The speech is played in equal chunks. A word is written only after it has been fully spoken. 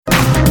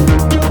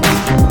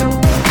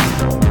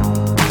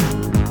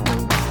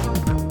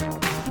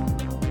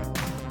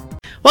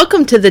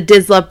Welcome to the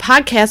Diz Love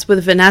Podcast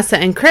with Vanessa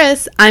and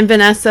Chris. I'm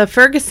Vanessa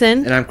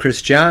Ferguson. And I'm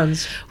Chris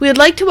Johns. We would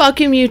like to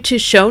welcome you to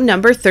show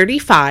number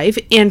 35.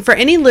 And for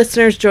any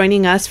listeners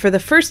joining us for the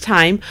first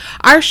time,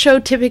 our show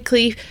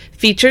typically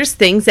features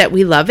things that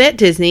we love at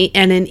Disney.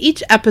 And in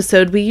each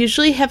episode, we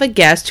usually have a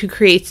guest who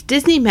creates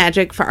Disney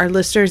magic for our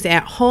listeners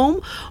at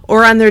home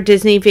or on their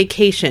Disney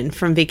vacation.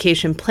 From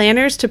vacation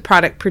planners to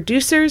product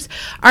producers,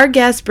 our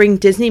guests bring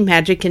Disney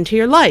magic into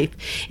your life.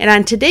 And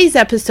on today's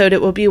episode,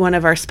 it will be one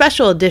of our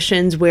special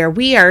editions where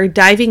we are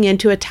diving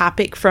into a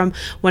topic from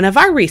one of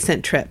our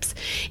recent trips.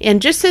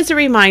 And just as a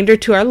reminder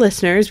to our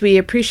listeners, we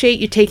appreciate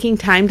you taking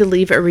time to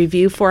leave a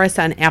review for us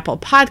on Apple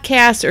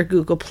Podcasts or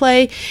Google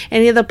Play,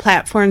 any of the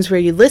platforms where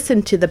you listen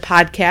to the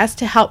podcast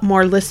to help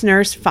more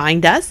listeners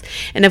find us.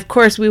 And of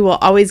course, we will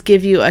always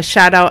give you a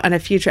shout out on a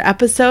future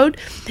episode.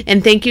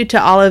 And thank you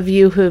to all of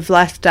you who have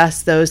left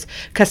us those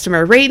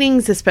customer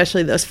ratings,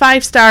 especially those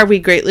 5-star. We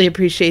greatly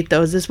appreciate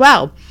those as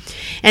well.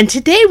 And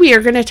today we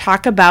are going to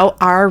talk about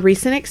our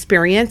recent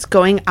experience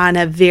going on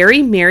a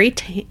very merry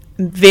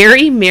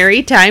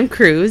time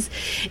cruise.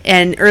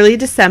 In early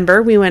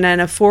December, we went on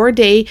a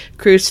 4-day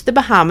cruise to the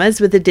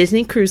Bahamas with the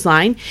Disney Cruise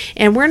Line,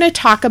 and we're going to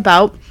talk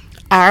about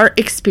our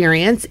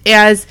experience,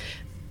 as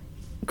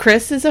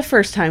Chris is a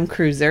first-time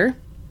cruiser.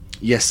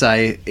 Yes,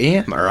 I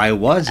am, or I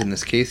was in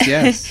this case,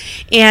 yes.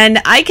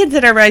 And I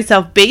consider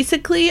myself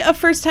basically a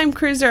first-time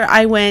cruiser.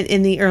 I went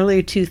in the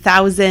early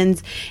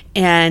 2000s,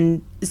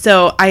 and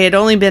so I had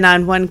only been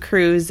on one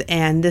cruise,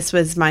 and this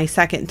was my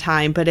second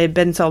time, but it had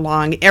been so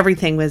long,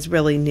 everything was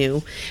really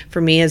new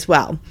for me as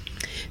well.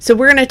 So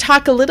we're going to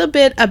talk a little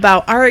bit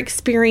about our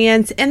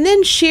experience and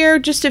then share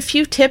just a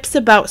few tips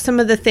about some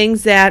of the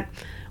things that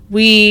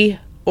I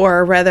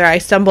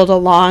stumbled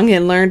along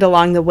and learned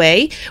along the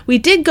way. We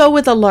did go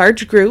with a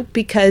large group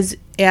because,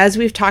 as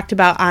we've talked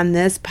about on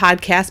this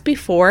podcast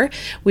before,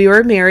 we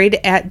were married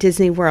at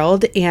Disney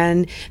World,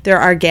 and there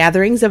are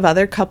gatherings of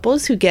other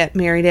couples who get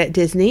married at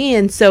Disney.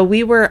 And so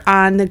we were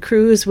on the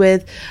cruise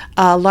with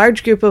a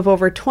large group of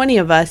over 20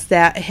 of us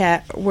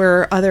that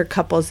were other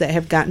couples that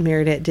have gotten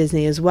married at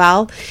Disney as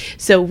well.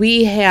 So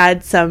we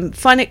had some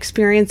fun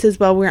experiences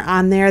while we were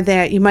on there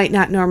that you might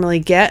not normally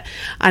get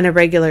on a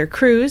regular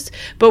cruise.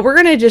 But we're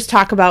going to just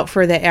talk about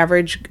for the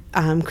average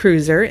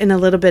cruiser and a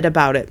little bit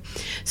about it.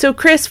 So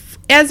Chris,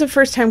 as a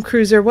first-time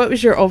cruiser, what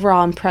was your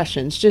overall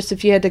impressions? Just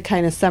if you had to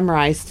kind of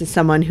summarize to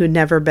someone who'd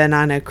never been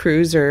on a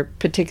cruise, or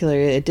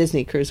particularly a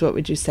Disney cruise, what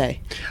would you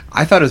say?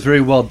 I thought it was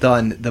very well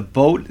done. The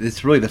boat,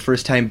 it's really the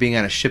first time being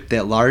on a ship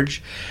that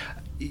large.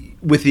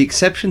 With the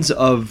exceptions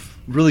of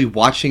really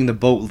watching the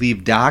boat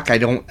leave dock, I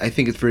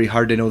think it's very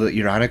hard to know that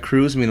you're on a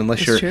cruise. I mean, unless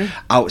That's you're true.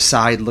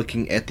 outside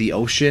looking at the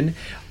ocean.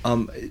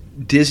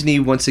 Disney,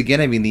 once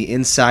again, I mean, the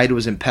inside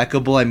was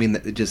impeccable. I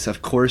mean, just,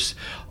 of course,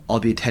 all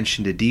the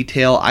attention to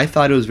detail. I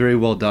thought it was very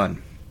well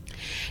done.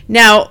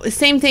 Now,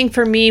 same thing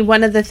for me.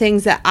 One of the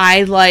things that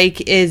I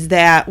like is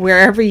that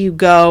wherever you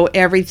go,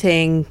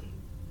 everything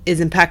is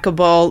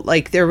impeccable.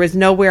 Like, there was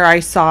nowhere I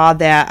saw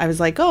that I was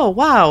like, oh,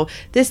 wow,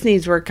 this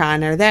needs work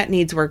on or that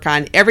needs work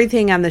on.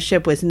 Everything on the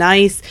ship was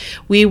nice.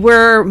 We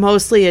were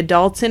mostly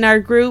adults in our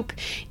group,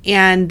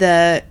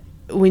 and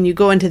when you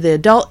go into the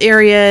adult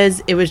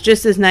areas, it was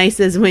just as nice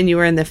as when you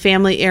were in the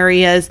family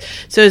areas.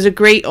 So it was a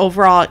great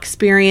overall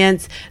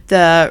experience.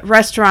 The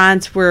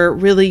restaurants were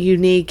really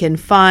unique and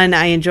fun.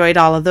 I enjoyed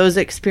all of those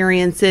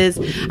experiences.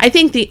 I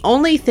think the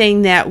only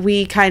thing that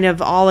we kind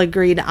of all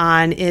agreed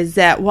on is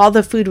that while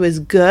the food was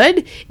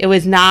good, it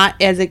was not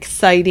as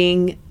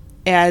exciting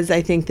as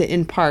I think the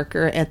in-park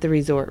or at the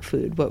resort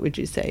food. What would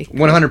you say?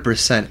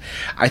 100%.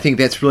 I think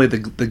that's really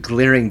the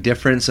glaring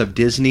difference of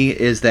Disney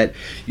is that,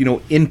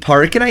 in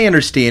park, and I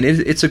understand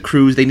it's a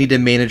cruise, they need to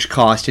manage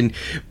cost,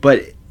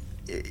 but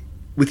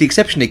with the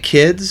exception of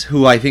kids,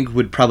 who I think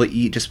would probably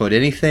eat just about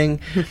anything,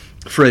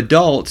 for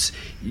adults,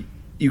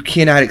 you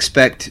cannot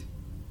expect,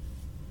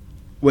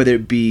 whether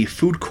it be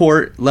food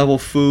court level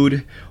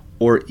food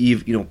or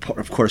even,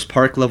 of course,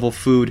 park level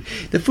food.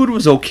 The food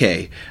was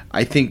okay.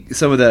 I think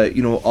some of the,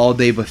 all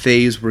day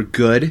buffets were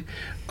good,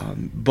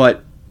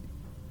 but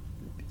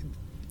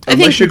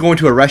unless you're going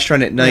to a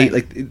restaurant at night,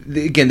 right.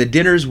 Again, the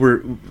dinners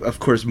were, of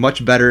course,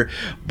 much better,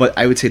 but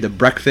I would say the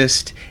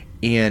breakfast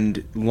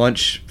and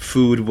lunch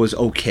food was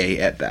okay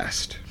at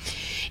best.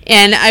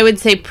 And I would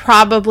say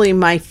probably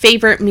my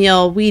favorite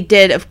meal we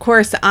did, of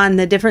course, on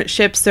the different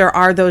ships, there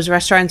are those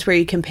restaurants where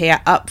you can pay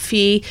an up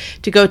fee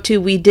to go to.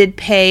 We did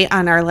pay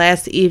on our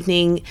last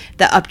evening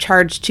the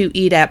upcharge to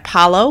eat at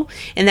Palo,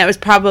 and that was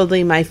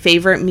probably my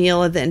favorite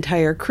meal of the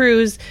entire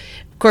cruise.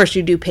 Of course,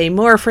 you do pay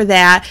more for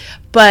that,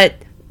 but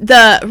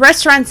the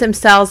restaurants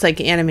themselves, like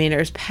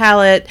Animator's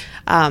Palette,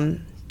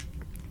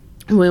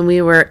 when we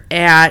were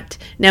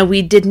now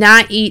we did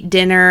not eat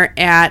dinner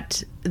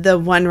at the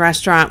one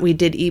restaurant. We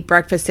did eat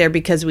breakfast there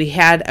because we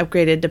had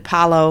upgraded to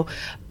Palo,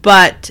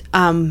 but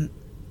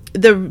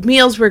the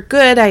meals were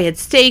good. I had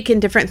steak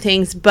and different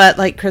things, but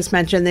like Chris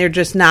mentioned, they're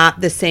just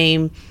not the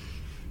same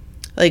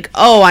like,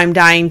 oh, I'm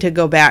dying to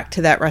go back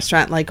to that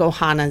restaurant, like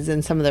Ohana's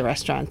and some of the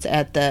restaurants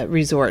at the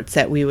resorts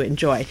that we would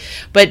enjoy.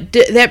 But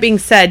that being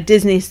said,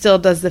 Disney still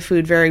does the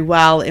food very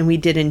well, and we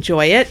did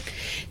enjoy it.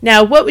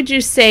 Now, what would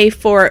you say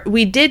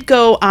we did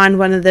go on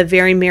one of the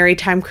Very Merry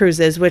Time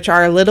cruises, which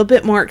are a little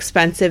bit more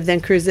expensive than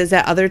cruises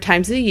at other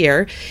times of the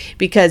year,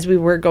 because we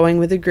were going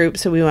with a group,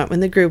 so we went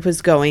when the group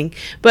was going.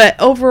 But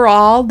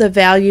overall, the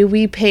value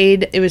we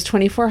paid, it was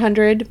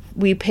 $2,400.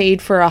 We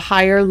paid for a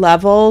higher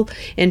level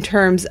in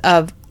terms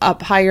of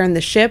up higher in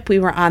the ship. We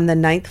were on the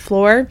 9th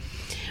floor,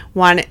 the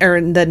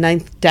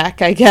 9th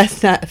deck, I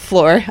guess, not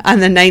floor,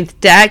 on the 9th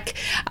deck,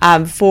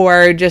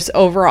 for just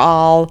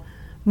overall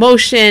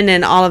motion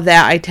and all of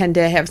that. I tend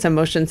to have some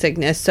motion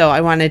sickness, so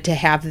I wanted to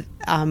have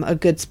a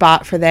good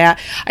spot for that.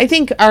 I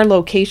think our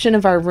location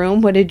of our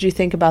room, what did you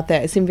think about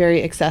that? It seemed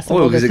very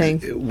accessible to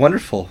things.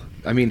 Wonderful.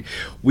 I mean,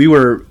 we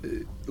were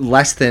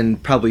less than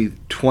probably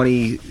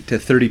 20 to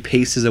 30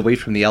 paces away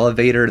from the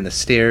elevator and the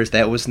stairs.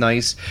 That was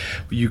nice.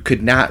 You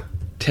could not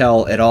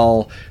tell at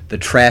all the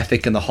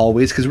traffic in the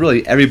hallways, because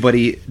really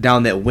everybody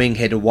down that wing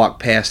had to walk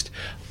past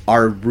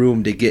our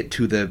room to get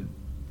to the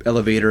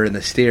elevator and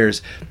the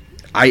stairs.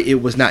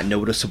 It was not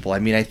noticeable. I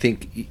mean, I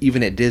think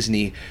even at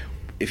Disney,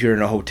 if you're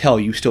in a hotel,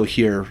 you still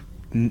hear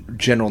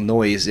general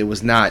noise. It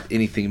was not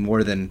anything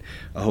more than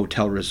a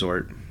hotel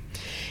resort.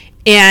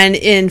 And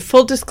in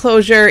full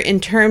disclosure, in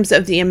terms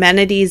of the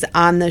amenities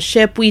on the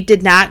ship, we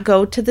did not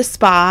go to the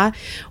spa.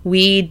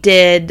 We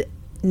did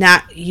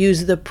not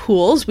use the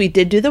pools. We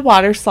did do the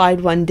water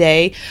slide one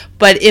day,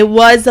 but it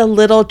was a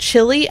little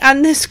chilly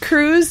on this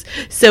cruise,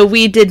 so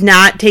we did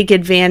not take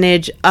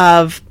advantage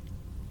of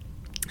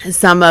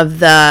some of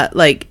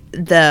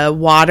the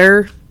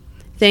water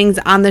things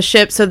on the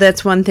ship. So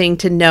that's one thing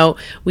to note.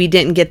 We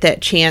didn't get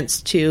that chance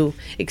to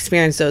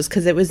experience those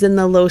because it was in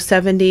the low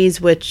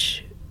 70s,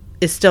 which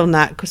is still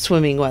not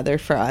swimming weather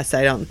for us,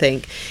 I don't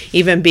think,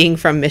 even being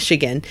from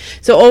Michigan.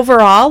 So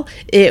overall,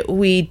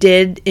 we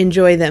did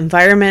enjoy the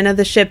environment of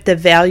the ship. The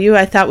value,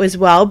 I thought, was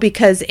well,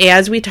 because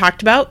as we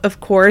talked about,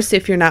 of course,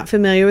 if you're not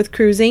familiar with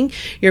cruising,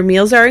 your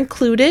meals are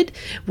included.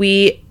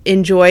 We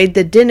enjoyed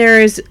the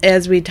dinners,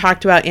 as we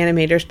talked about,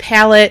 Animator's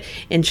Palette,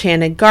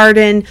 Enchanted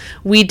Garden.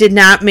 We did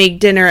not make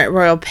dinner at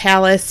Royal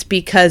Palace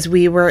because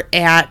we were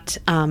at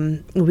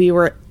Palos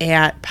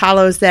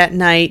that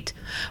night.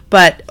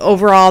 But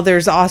overall,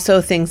 there's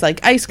also things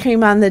like ice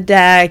cream on the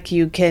deck.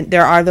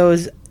 There are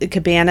those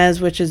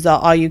cabanas, which is the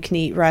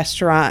all-you-can-eat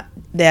restaurant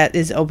that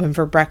is open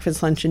for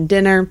breakfast, lunch, and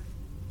dinner.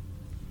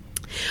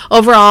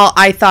 Overall,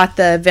 I thought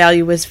the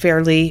value was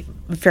fairly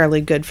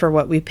good for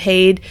what we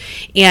paid,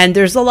 and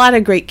there's a lot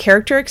of great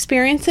character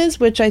experiences,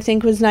 which I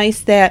think was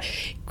nice. That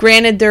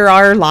granted, there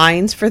are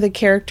lines for the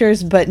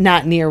characters, but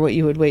not near what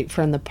you would wait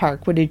for in the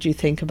park. What did you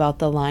think about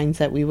the lines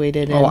that we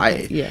waited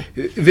in?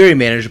 Very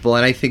manageable,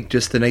 and I think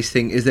just the nice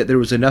thing is that there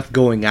was enough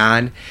going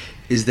on,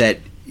 is that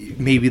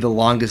maybe the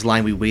longest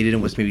line we waited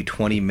in was maybe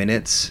 20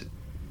 minutes,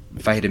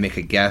 if I had to make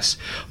a guess.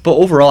 But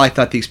overall, I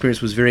thought the experience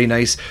was very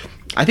nice.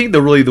 I think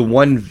the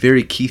one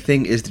very key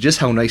thing is just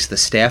how nice the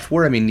staff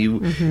were. I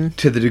mean,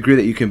 to the degree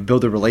that you can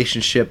build a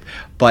relationship.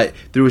 But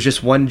there was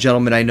just one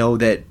gentleman I know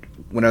that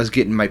when I was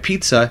getting my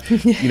pizza,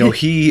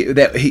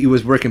 he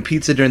was working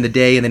pizza during the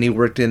day, and then he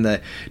worked in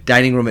the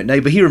dining room at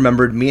night. But he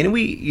remembered me, and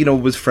we,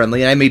 was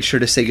friendly. And I made sure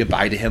to say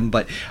goodbye to him.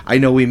 But I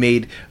know we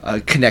made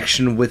a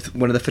connection with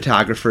one of the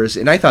photographers,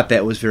 and I thought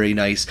that was very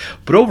nice.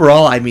 But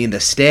overall, I mean, the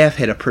staff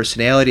had a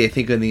personality. I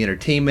think in the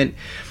entertainment.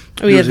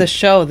 The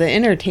show, the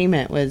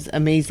entertainment was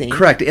amazing.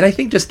 Correct. And I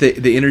think just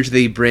the energy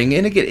they bring,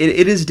 and again,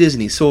 it is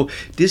Disney. So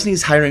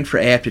Disney's hiring for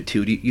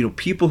aptitude.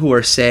 People who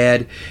are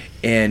sad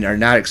and are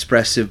not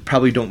expressive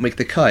probably don't make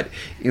the cut.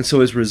 And so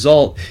as a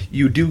result,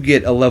 you do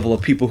get a level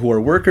of people who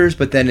are workers,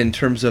 but then in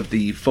terms of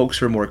the folks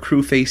who are more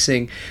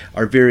crew-facing,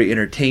 are very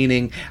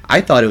entertaining.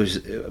 I thought it was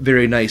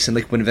very nice. And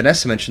like when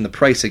Vanessa mentioned the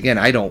price, again,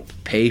 I don't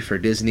pay for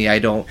Disney. I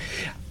don't...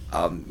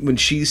 I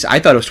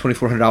thought it was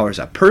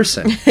 $2,400 a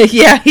person.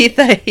 Yeah,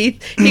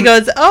 he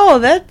goes, oh,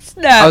 that's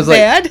not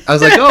bad. I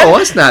was like, oh,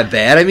 that's not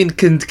bad. I mean,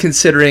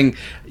 considering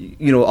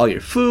all your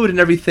food and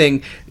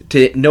everything,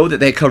 to know that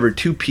they covered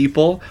 2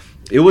 people,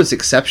 it was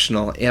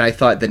exceptional. And I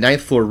thought the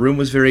 9th floor room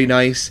was very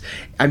nice.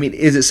 I mean,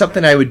 is it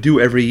something I would do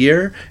every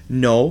year?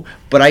 No,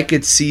 but I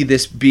could see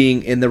this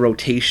being in the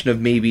rotation of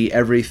maybe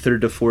every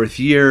 3rd to 4th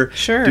year,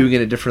 sure, doing it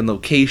in a different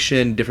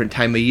location, different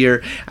time of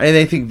year. And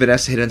I think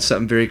Vanessa hit on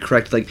something very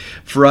correct. Like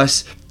for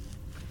us,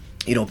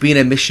 being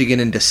in Michigan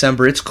in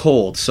December, it's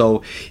cold.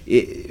 So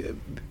in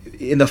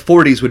the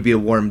 40s would be a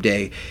warm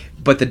day.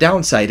 But the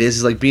downside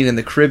is like being in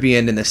the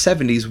Caribbean in the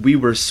 70s, we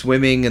were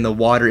swimming in the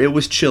water. It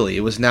was chilly.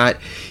 It was not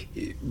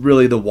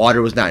really the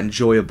water was not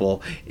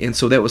enjoyable. And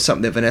so that was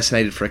something that Vanessa and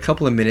I did for a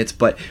couple of minutes.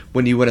 But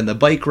when you went on the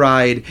bike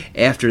ride,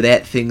 after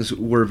that, things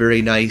were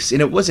very nice.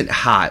 And it wasn't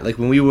hot. Like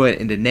when we went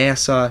into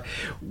Nassau,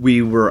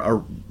 we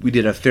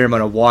did a fair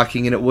amount of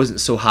walking, and it wasn't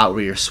so hot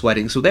where you're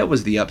sweating. So that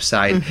was the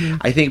upside.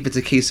 I think if it's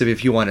a case of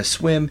if you want to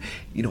swim,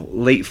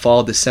 late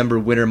fall, December,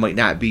 winter might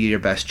not be your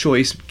best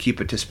choice. Keep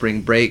it to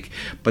spring break.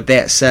 But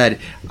that said,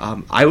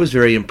 I was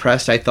very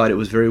impressed. I thought it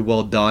was very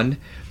well done.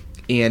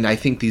 And I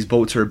think these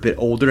boats are a bit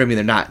older. I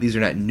mean, these are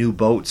not new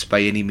boats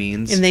by any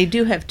means. And they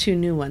do have 2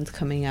 new ones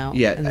coming out.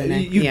 Yeah,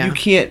 you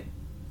can't.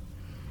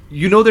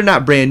 They're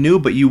not brand new,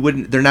 but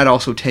they're not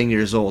also 10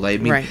 years old. I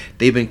mean,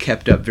 They've been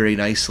kept up very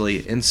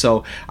nicely. And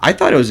so I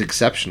thought it was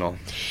exceptional.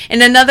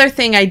 And another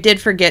thing I did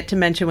forget to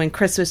mention when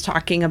Chris was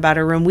talking about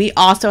a room, we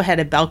also had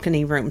a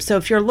balcony room. So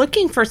if you're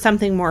looking for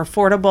something more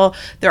affordable,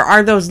 there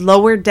are those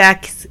lower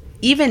decks,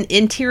 even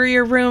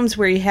interior rooms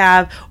where you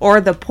have, or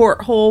the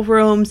porthole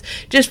rooms.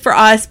 Just for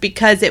us,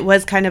 because it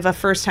was kind of a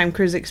first-time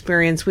cruise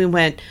experience, we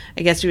went,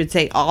 I guess you would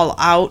say, all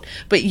out.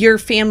 But your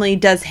family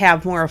does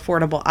have more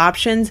affordable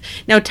options.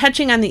 Now,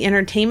 touching on the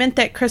entertainment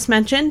that Chris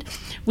mentioned,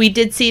 we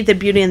did see the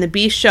Beauty and the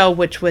Beast show,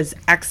 which was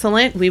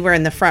excellent. We were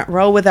in the front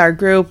row with our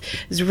group.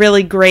 It was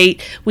really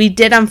great. We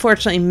did,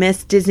 unfortunately,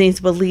 miss Disney's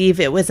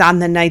Believe. It was on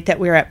the night that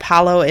we were at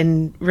Palo,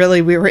 and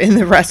really we were in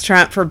the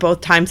restaurant for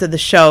both times of the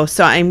show.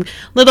 So I'm a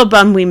little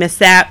bummed we missed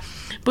that.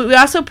 But we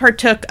also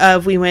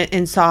we went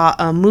and saw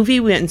a movie.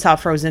 We went and saw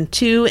Frozen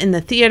 2 in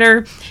the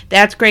theater.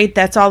 That's great.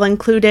 That's all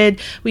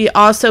included. We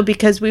also,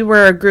 because we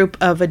were a group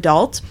of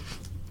adults,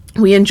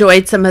 we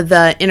enjoyed some of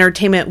the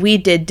entertainment. We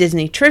did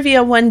Disney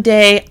trivia one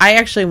day. I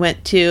actually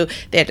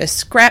they had a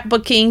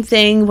scrapbooking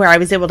thing where I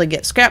was able to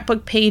get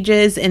scrapbook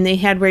pages, and they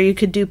had where you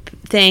could do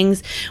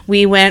things.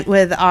 We went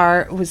with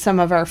some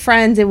of our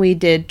friends, and we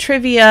did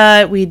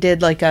trivia. We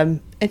did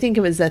I think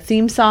it was a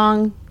theme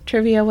song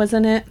trivia,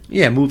 wasn't it?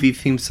 Yeah, movie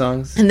theme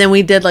songs. And then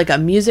we did a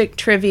music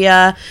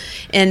trivia,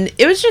 and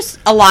it was just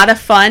a lot of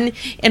fun.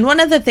 And one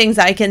of the things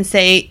I can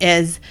say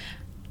is,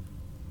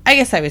 I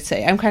guess I would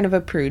say I'm kind of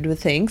a prude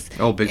with things.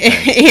 Oh, big time.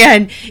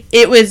 And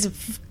it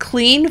was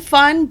clean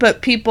fun,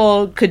 but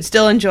people could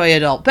still enjoy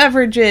adult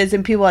beverages,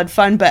 and people had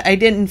fun, but I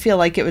didn't feel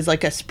like it was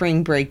like a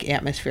spring break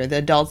atmosphere. The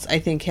adults, I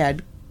think,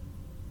 had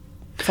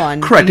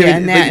fun. Correct.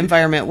 In that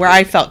environment where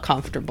I felt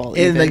comfortable.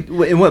 And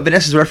and what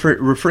Vanessa's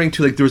referring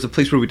to, there was a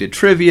place where we did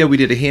trivia, we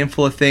did a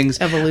handful of things.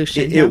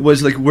 Evolution. It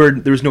was where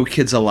there was no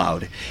kids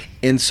allowed.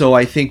 And so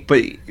I think,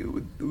 but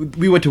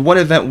we went to one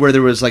event where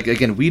there was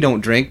again, we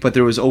don't drink, but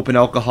there was open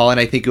alcohol, and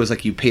I think it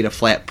was you paid a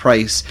flat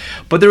price,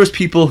 but there was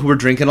people who were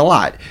drinking a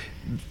lot.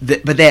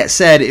 But that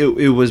said,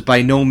 it was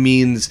by no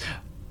means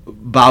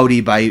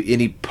bawdy by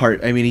any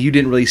part. I mean, you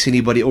didn't really see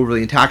anybody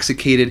overly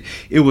intoxicated.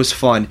 It was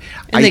fun.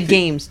 And the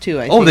games too.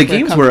 I think the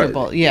games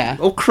were yeah.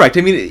 Oh, correct.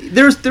 I mean,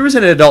 there was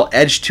an adult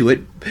edge to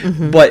it,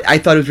 but I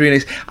thought it was really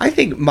nice. I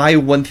think my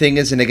one thing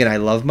is, and again, I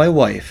love my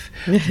wife,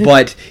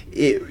 but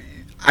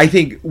I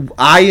think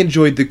I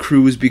enjoyed the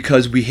cruise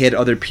because we had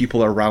other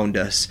people around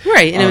us.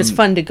 Right, and it was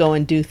fun to go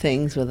and do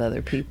things with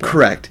other people.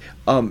 Correct.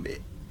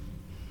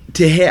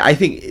 I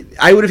think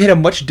I would have had a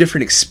much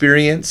different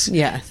experience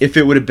if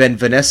it would have been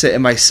Vanessa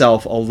and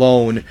myself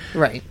alone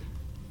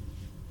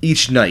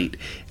each night.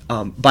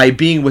 By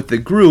being with the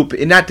group,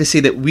 and not to say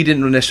that we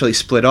didn't necessarily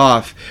split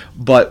off,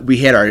 but we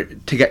had our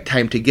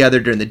time together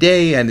during the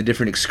day and the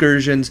different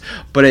excursions,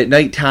 but at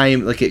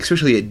nighttime,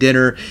 especially at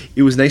dinner,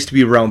 it was nice to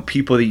be around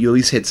people that you at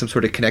least had some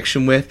sort of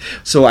connection with.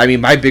 So, I mean,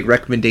 my big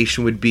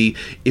recommendation would be,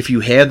 if you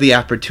have the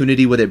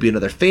opportunity, whether it be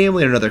another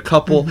family or another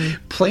couple,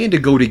 plan to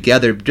go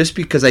together, just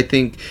because I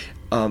think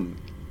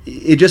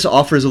it just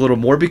offers a little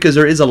more, because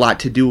there is a lot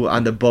to do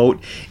on the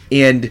boat.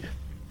 And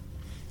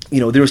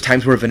there was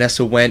times where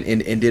Vanessa went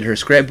and did her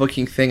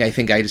scrapbooking thing. I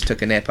think I just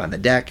took a nap on the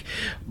deck.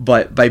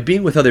 But by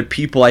being with other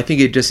people, I think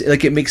it just,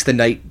 it makes the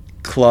night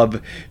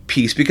club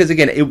piece. Because,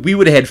 again, we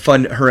would have had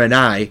fun, her and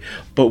I,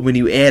 but when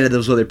you added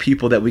those other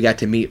people that we got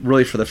to meet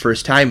really for the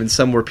first time, and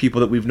some were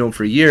people that we've known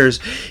for years,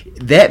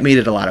 that made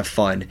it a lot of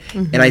fun.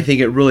 And I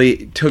think it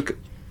really took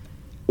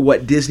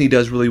what Disney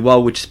does really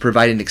well, which is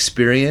provide an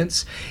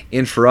experience,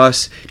 and for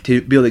us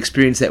to be able to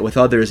experience that with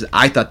others,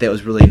 I thought that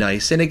was really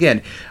nice. And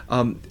again,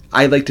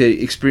 I like to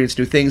experience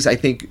new things. I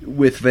think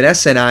with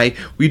Vanessa and I,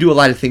 we do a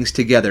lot of things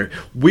together.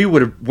 We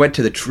would have went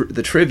to the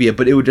trivia,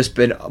 but it would just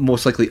been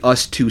most likely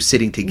us two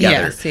sitting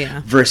together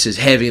versus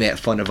having that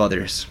fun of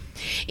others.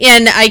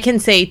 And I can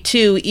say,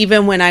 too,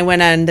 even when I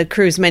went on the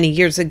cruise many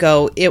years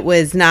ago, it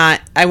was not,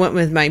 I went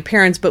with my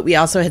parents, but we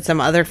also had some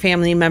other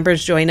family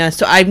members join us.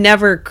 So I've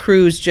never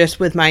cruised just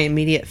with my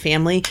immediate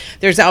family.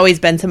 There's always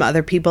been some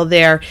other people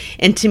there.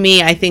 And to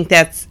me, I think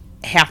that's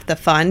half the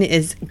fun,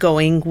 is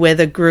going with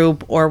a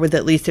group or with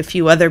at least a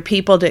few other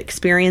people to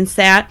experience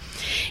that.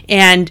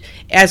 And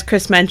as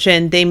Chris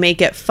mentioned, they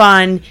make it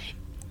fun.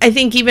 I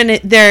think even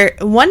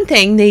one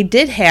thing they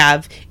did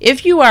have,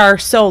 if you are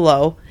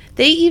solo,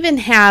 they even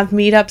have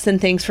meetups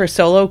and things for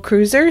solo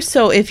cruisers.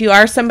 So if you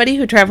are somebody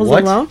who travels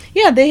alone,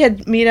 they had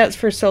meetups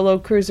for solo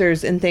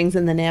cruisers and things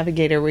in the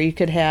Navigator where you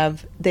could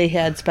they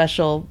had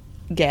special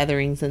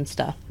gatherings and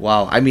stuff.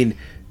 Wow. I mean,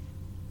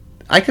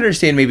 I can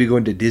understand maybe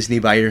going to Disney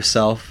by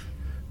yourself,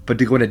 but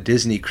to go on a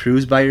Disney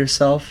cruise by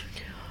yourself,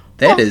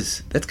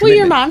 that's commitment. Well,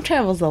 your mom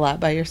travels a lot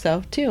by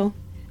herself too.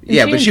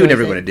 Yeah, but she would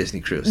never go on a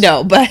Disney cruise.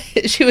 No, but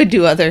she would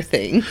do other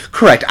things.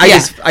 Correct. I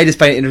just find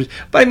it interesting.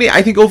 But I mean,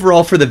 I think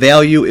overall for the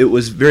value, it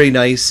was very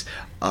nice.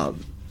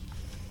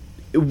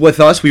 With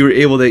us, we were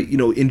able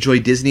to, enjoy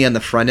Disney on the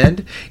front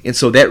end, and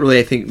so that really,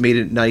 I think, made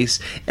it nice.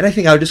 And I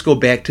think I would just go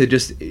back to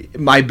just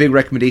my big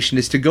recommendation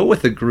is to go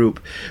with a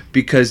group,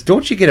 because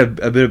don't you get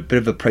a bit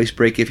of a price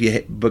break if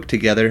you book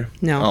together?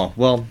 No.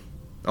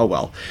 Oh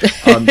well.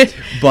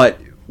 But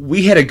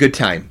we had a good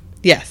time.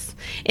 Yes.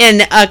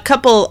 And a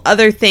couple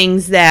other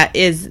things that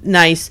is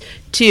nice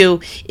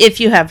too, if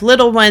you have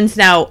little ones.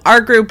 Now,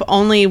 our group,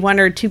 only 1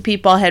 or 2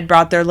 people had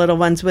brought their little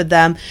ones with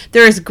them.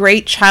 There is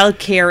great child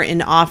care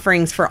and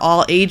offerings for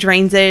all age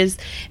ranges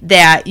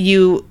that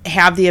you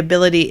have the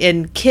ability,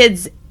 and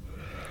kids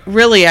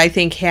really, I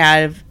think,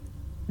 have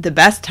the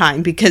best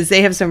time because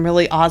they have some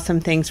really awesome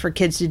things for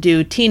kids to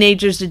do,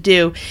 teenagers to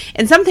do,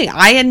 and something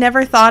I had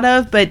never thought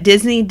of, but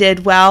Disney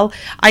did well.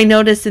 I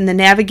noticed in the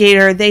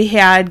Navigator, they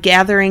had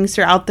gatherings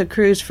throughout the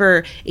cruise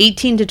for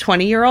 18 to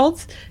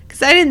 20-year-olds,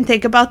 because I didn't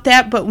think about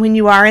that, but when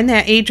you are in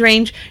that age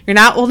range, you're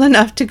not old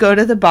enough to go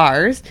to the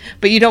bars,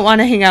 but you don't want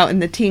to hang out in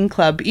the teen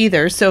club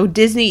either. So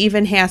Disney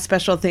even has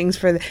special things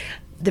for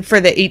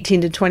the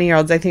 18 to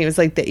 20-year-olds. I think it was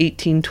like the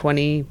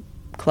 18-20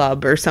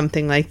 club or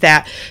something like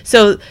that.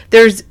 So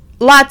there's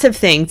lots of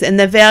things, and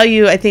the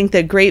value, I think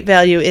the great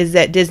value is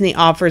that Disney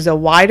offers a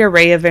wide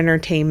array of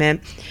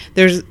entertainment.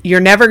 You're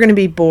never going to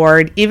be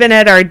bored. Even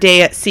at our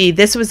day at sea,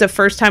 this was the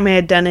first time I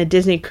had done a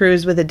Disney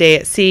cruise with a day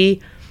at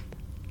sea.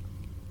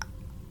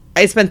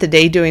 I spent the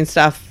day doing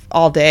stuff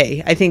all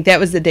day. I think that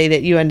was the day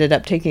that you ended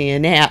up taking a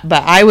nap,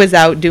 but I was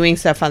out doing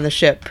stuff on the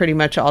ship pretty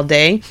much all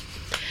day.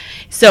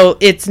 So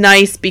it's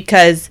nice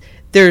because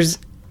there's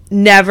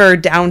never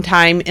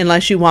downtime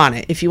unless you want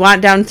it. If you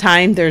want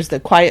downtime, there's the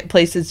quiet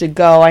places to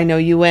go. I know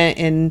you went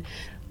in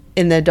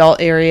the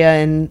adult area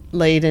and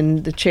laid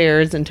in the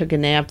chairs and took a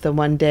nap the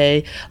one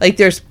day. Like,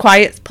 there's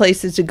quiet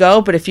places to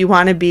go, but if you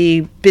want to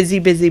be busy,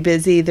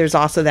 there's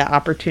also that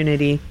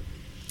opportunity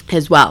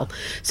as well.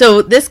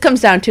 So this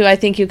comes down to, I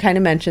think you kind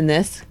of mentioned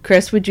this,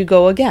 Chris, would you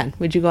go again?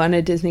 Would you go on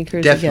a Disney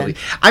cruise Definitely.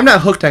 again? I'm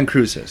not hooked on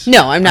cruises.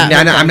 No, I'm not.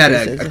 I'm not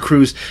a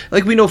cruise.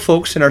 Like, we know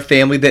folks in our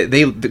family that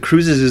the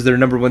cruises is their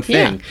number one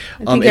thing.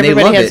 Yeah, I think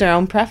everybody has their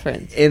own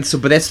preference. And so,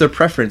 but that's their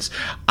preference.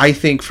 I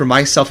think for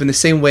myself, in the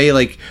same way,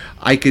 like,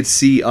 I could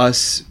see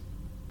us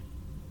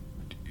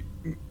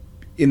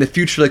in the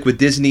future, like with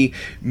Disney,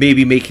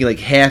 maybe making like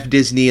half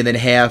Disney and then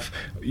half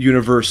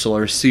Universal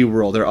or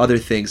SeaWorld or other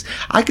things.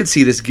 I could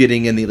see this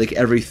getting in the like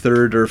every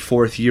 3rd or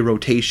 4th year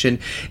rotation,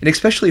 and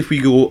especially if we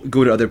go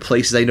to other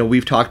places. I know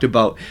we've talked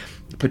about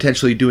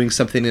potentially doing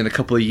something in a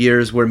couple of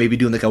years where maybe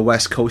doing like a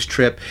West Coast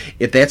trip.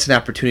 If that's an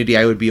opportunity,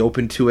 I would be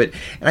open to it.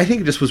 And I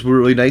think just what's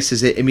really nice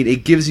is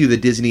it gives you the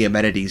Disney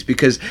amenities,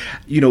 because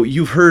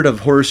you've heard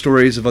of horror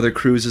stories of other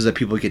cruises of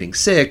people getting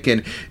sick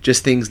and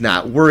just things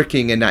not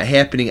working and not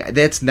happening.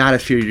 That's not a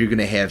fear you're going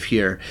to have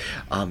here.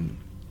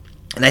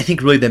 And I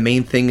think really the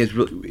main thing is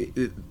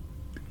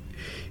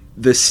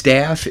the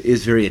staff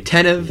is very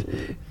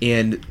attentive,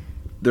 and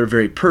they're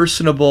very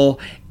personable,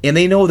 and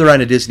they know they're on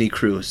a Disney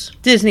cruise.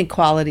 Disney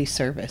quality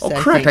service. Oh,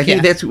 correct. I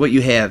think that's what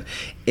you have.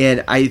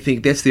 And I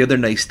think that's the other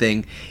nice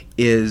thing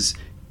is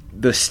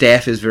the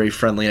staff is very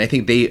friendly, and I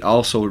think they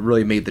also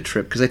really made the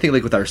trip, because I think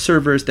like with our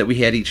servers that we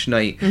had each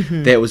night,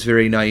 that was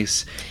very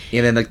nice.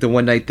 And then like the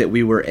one night that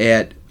we were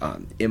at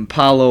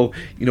Impalo,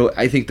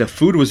 I think the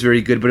food was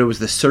very good, but it was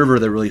the server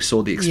that really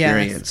sold the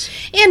experience.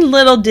 Yes. And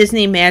little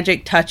Disney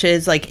magic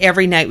touches, like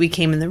every night we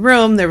came in the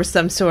room, there was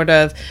some sort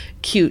of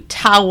cute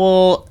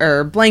towel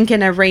or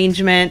blanket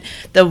arrangement.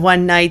 The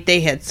one night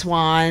they had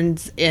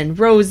swans and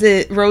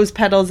rose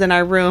petals in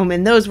our room,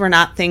 and those were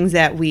not things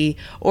that we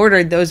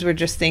ordered. Those were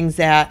just things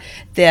that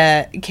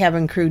the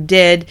cabin crew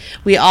did.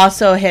 We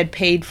also had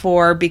paid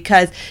for,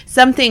 because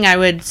something I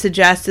would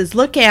suggest is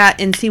look at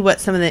and see what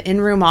some of the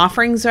in-room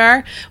offerings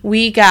are.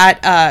 We got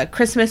a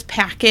Christmas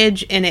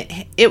package, and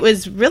it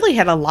was really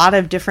had a lot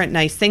of different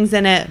nice things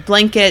in it.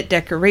 Blanket,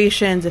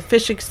 decorations, a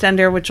fish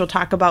extender, which we'll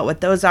talk about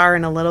what those are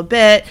in a little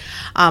bit.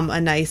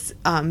 A nice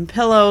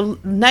pillow,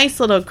 nice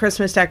little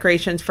Christmas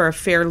decorations for a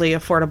fairly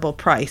affordable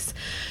price.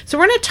 So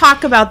we're going to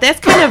talk about, that's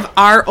kind of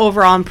our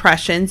overall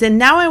impressions. And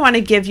now I want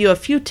to give you a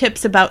few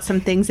tips about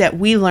some things that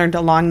we learned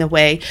along the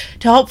way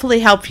to hopefully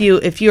help you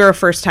if you're a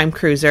first-time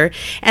cruiser.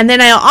 And then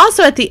I'll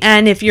also at the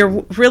end, if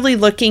you're really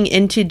looking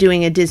into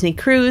doing a Disney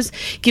cruise,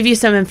 give you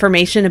some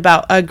information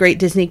about a great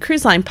Disney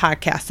Cruise Line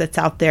podcast that's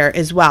out there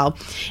as well.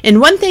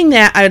 And one thing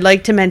that I'd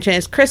like to mention,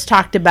 as Chris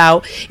talked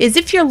about, is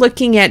if you're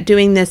looking at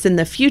doing this in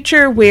the future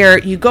where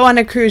you go on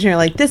a cruise and you're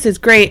like, this is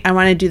great, I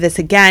want to do this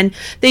again,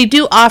 they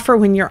do offer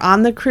when you're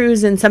on the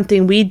cruise, and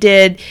something we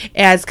did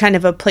as kind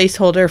of a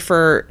placeholder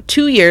for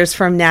 2 years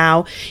from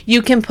now,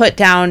 you can put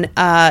down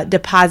a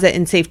deposit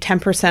and save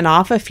 10%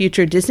 off a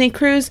future Disney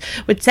cruise,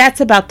 which that's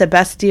about the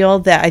best deal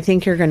that I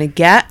think you're going to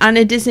get on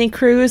a Disney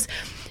cruise.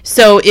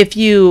 So if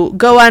you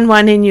go on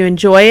one and you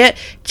enjoy it,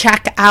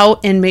 check out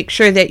and make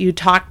sure that you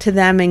talk to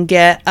them and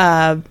get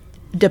a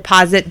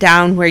deposit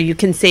down where you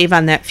can save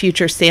on that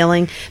future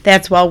sailing.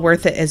 That's well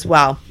worth it as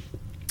well.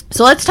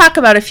 So let's talk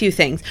about a few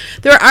things.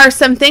 There are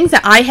some things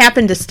that I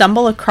happen to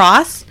stumble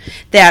across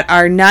that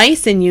are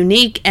nice and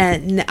unique,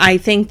 and I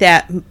think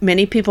that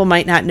many people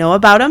might not know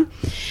about them.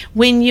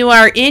 When you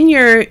are in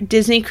your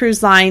Disney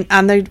Cruise Line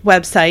on the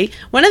website,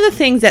 one of the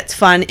things that's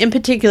fun, in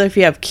particular if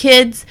you have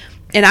kids,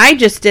 and I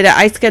just did it,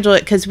 I scheduled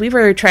it because we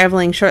were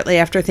traveling shortly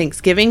after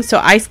Thanksgiving, so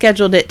I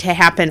scheduled it to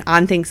happen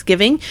on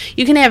Thanksgiving.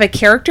 You can have a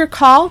character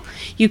call.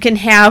 You can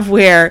have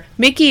where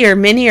Mickey or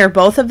Minnie or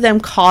both of them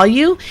call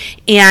you,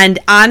 and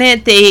on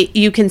it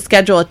you can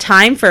schedule a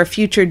time for a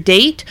future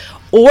date,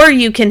 or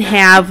you can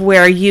have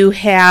where you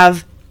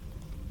have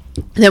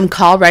them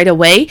call right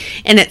away,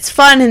 and it's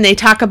fun, and they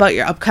talk about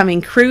your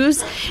upcoming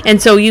cruise, and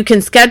so you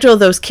can schedule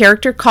those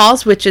character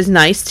calls, which is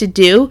nice to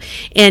do,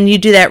 and you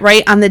do that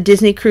right on the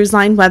Disney Cruise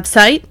Line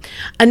website.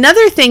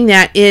 Another thing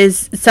that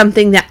is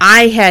something that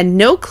I had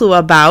no clue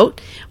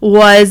about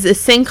was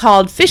this thing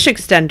called fish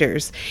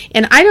extenders,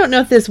 and I don't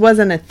know if this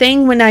wasn't a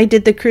thing when I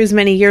did the cruise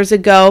many years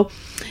ago,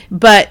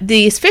 but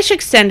these fish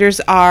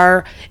extenders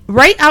are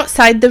right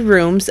outside the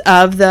rooms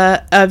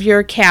of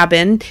your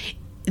cabin.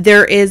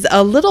 There is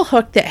a little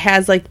hook that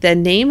has like the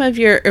name of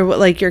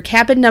your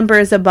cabin number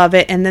is above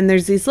it, and then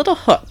there's these little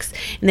hooks,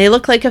 and they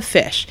look like a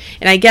fish.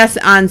 And I guess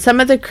on some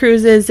of the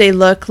cruises they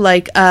look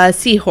like a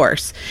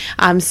seahorse.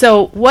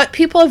 So what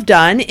people have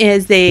done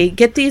is they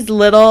get these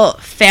little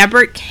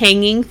fabric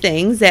hanging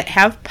things that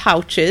have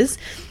pouches,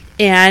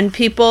 and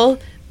people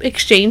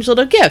exchange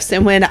little gifts.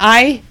 And when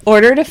I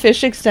ordered a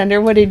fish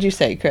extender, what did you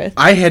say, Chris?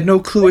 I had no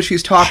clue what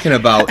she's talking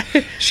about.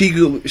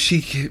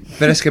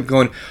 Vanessa kept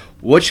going,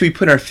 what should we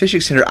put in our fish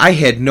extender? I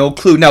had no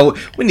clue. Now,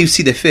 when you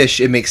see the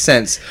fish, it makes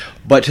sense.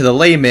 But to the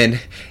layman,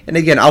 and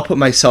again, I'll put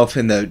myself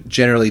in the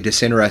generally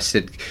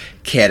disinterested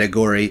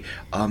category,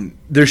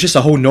 there's just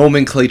a whole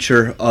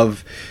nomenclature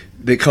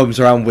that comes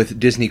around with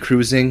Disney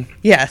cruising.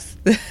 Yes.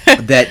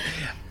 that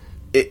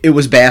it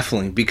was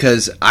baffling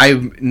because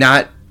I'm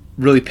not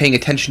really paying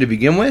attention to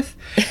begin with,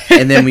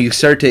 and then when you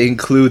start to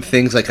include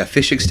things like a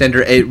fish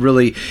extender, it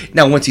really,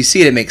 now once you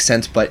see it makes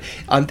sense. But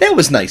that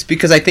was nice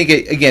because I think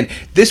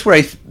this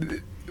where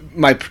to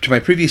my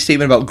previous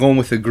statement about going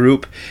with a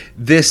group,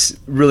 this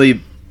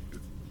really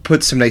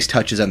puts some nice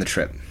touches on the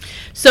trip.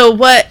 So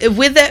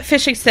with that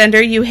fish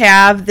extender, you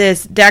have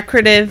this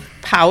decorative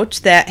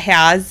pouch that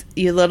has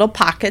your little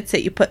pockets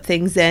that you put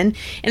things in,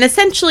 and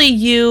essentially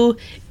you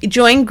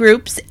join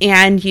groups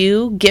and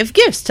you give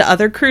gifts to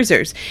other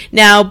cruisers.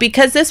 Now,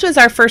 because this was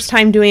our first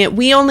time doing it,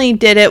 we only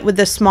did it with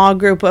a small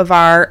group of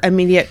our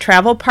immediate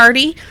travel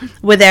party,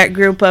 with that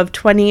group of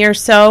 20 or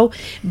so,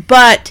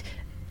 but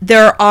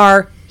there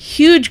are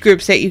huge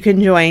groups that you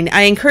can join.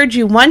 I encourage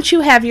you, once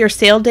you have your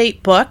sail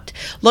date booked,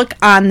 look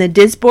on the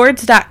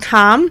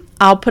disboards.com.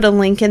 I'll put a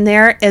link in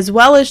there, as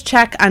well as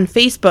check on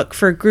Facebook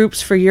for groups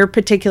for your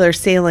particular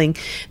sailing.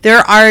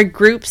 There are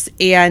groups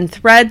and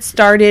threads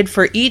started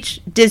for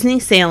each Disney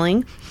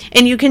sailing,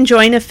 and you can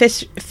join a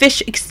fish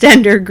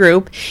extender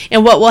group.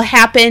 And what will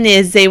happen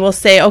is they will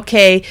say,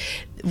 okay,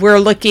 we're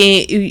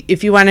looking,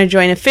 if you want to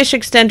join a fish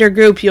extender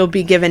group, you'll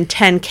be given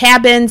 10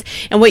 cabins.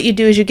 And what you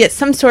do is you get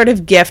some sort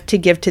of gift to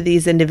give to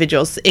these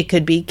individuals. It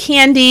could be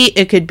candy.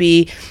 It could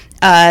be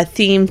a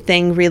theme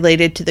thing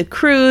related to the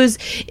cruise.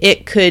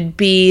 It could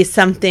be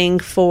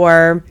something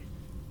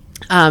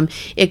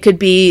it could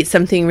be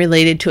something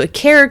related to a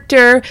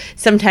character.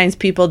 Sometimes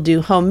people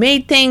do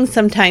homemade things.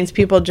 Sometimes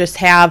people just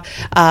have,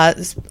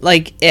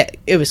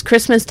 it was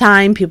Christmas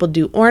time, people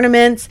do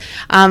ornaments.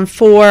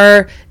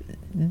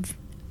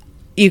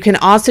 You can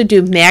also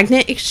do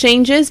magnet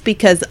exchanges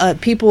because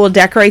people will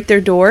decorate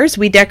their doors.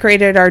 We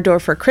decorated our door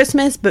for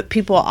Christmas, but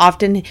people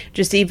often,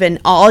 just even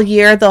all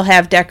year, they'll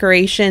have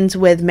decorations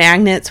with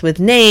magnets with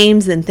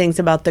names and things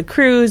about the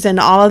cruise and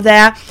all of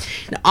that.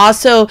 And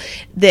also,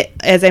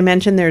 as I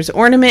mentioned, there's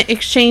ornament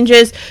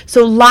exchanges.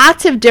 So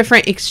lots of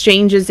different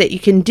exchanges that you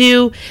can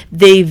do.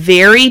 They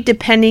vary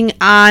depending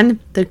on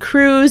the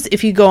cruise.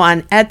 If you go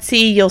on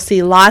Etsy, you'll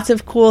see lots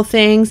of cool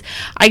things.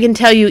 I can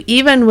tell you,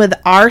 even with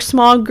our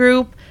small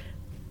group,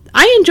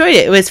 I enjoyed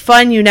it. It was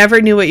fun. You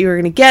never knew what you were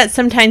going to get.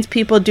 Sometimes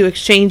people do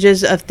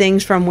exchanges of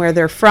things from where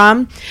they're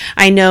from.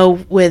 I know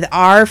with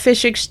our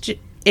fish extender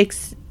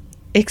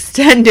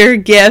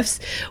gifts,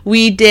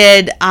 we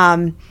did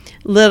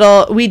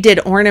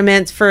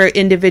ornaments for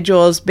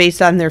individuals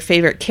based on their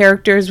favorite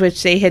characters,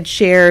 which they had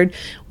shared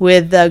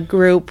with the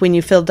group when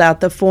you filled out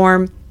the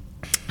form.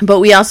 But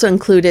we also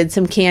included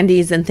some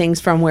candies and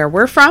things from where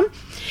we're from.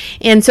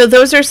 And so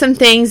those are some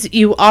things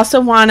you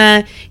also want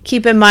to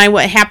keep in mind.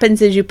 What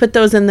happens is you put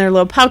those in their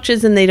little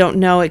pouches and they don't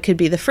know. It could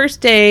be the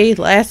first day,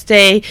 last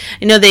day.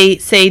 I know they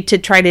say to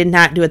try to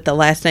not do it the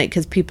last night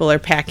because people are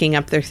packing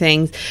up their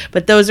things.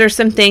 But those are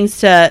some things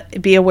to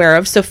be aware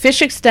of. So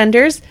fish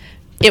extenders,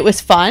 it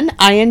was fun.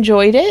 I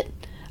enjoyed it.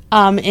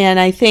 And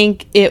I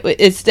think it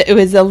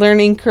was a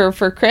learning curve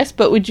for Chris.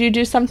 But would you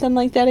do something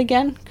like that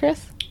again,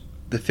 Chris?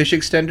 The fish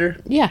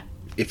extender? Yeah.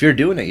 If you're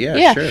doing it,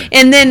 Yeah. sure.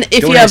 And then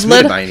if Don't you have ask me to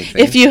little, buy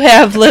anything. if you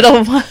have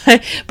little,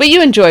 but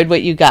you enjoyed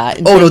what you got.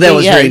 Oh no, that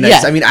was very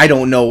nice. Yeah. I mean, I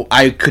don't know.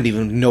 I couldn't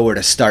even know where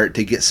to start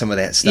to get some of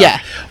that stuff.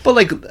 Yeah. But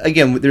like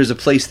again, there's a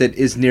place that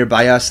is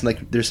nearby us, and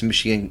like there's some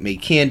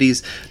Michigan-made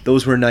candies.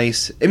 Those were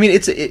nice. I mean,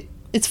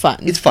 It's fun.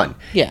 It's fun.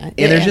 Yeah.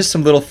 And there's just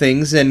some little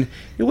things, and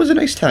it was a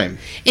nice time.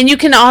 And you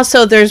can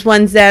also, there's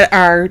ones that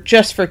are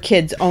just for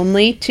kids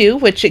only, too,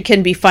 which it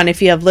can be fun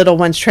if you have little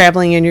ones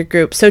traveling in your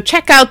group. So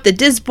check out the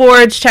Diz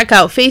boards, check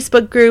out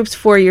Facebook groups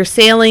for your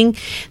sailing.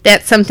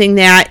 That's something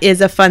that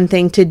is a fun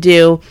thing to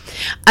do.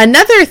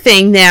 Another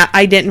thing that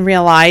I didn't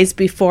realize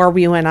before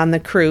we went on the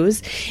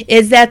cruise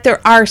is that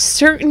there are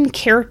certain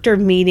character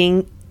meet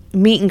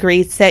and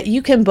greets that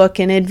you can book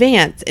in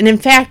advance. And in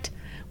fact,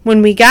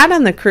 when we got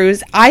on the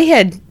cruise, I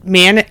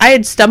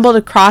had stumbled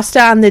across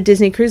it on the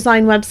Disney Cruise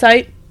Line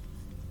website.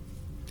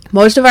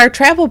 Most of our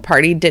travel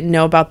party didn't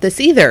know about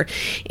this either.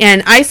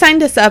 And I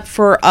signed us up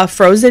for a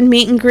Frozen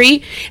meet and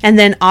greet and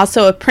then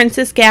also a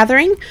Princess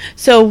gathering.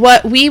 So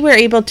what we were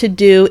able to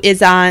do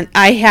is I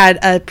had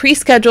a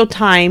pre-scheduled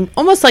time,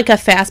 almost like a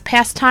fast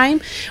pass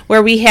time,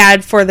 where we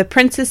had for the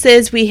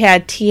princesses, we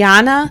had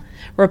Tiana,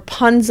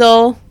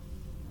 Rapunzel,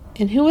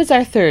 and who was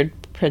our third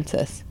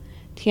princess?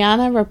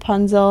 Tiana,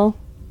 Rapunzel,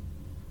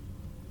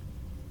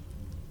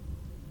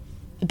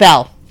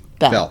 Belle.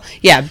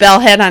 Yeah, Belle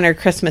had on her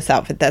Christmas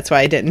outfit. That's why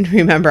I didn't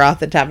remember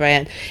off the top of my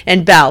head.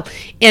 And Belle.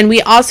 And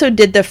we also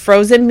did the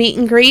Frozen meet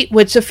and greet,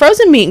 which the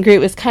Frozen meet and greet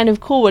was kind of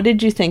cool. What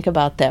did you think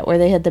about that, where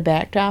they had the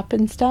backdrop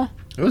and stuff?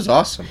 It was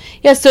awesome.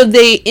 Yeah, so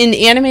in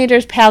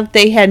Animator's Palette,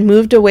 they had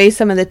moved away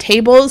some of the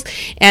tables,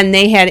 and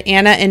they had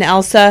Anna and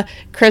Elsa.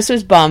 Chris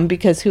was bummed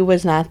because who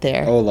was not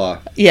there?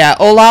 Olaf. Yeah,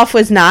 Olaf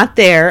was not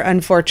there,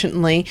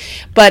 unfortunately,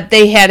 but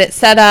they had it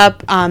set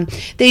up.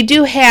 They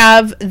do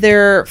have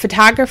their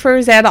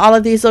photographers at all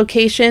of these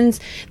locations.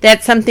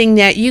 That's something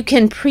that you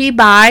can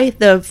pre-buy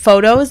the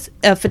photos,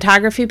 a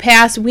photography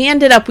pass. We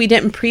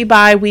didn't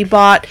pre-buy. We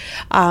bought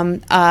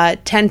a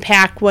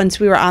 10-pack once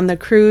we were on the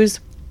cruise.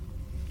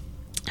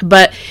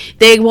 But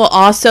they will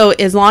also,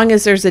 as long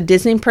as there's a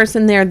Disney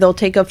person there, they'll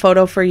take a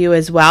photo for you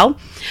as well.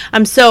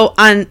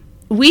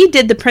 We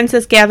did the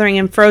Princess Gathering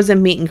and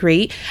Frozen meet and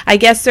greet. I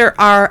guess there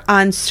are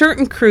on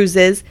certain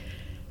cruises,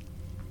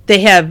 they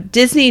have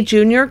Disney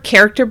Junior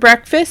character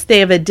breakfast, they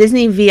have a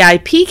Disney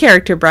VIP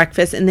character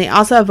breakfast, and they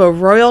also have a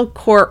Royal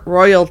Court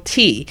Royal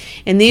Tea.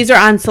 And these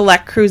are on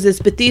select cruises,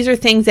 but these are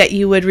things that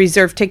you would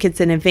reserve tickets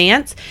in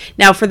advance.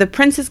 Now, for the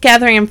Princess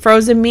Gathering and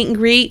Frozen meet and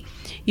greet,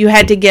 you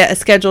had to get a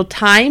scheduled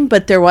time,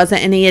 but there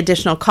wasn't any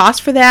additional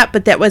cost for that.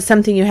 But that was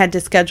something you had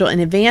to schedule in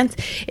advance.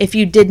 If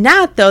you did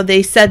not, though,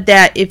 they said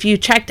that if you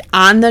checked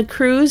on the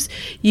cruise,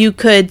 you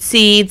could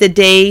see the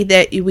day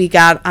that we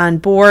got on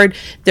board,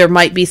 there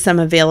might be some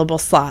available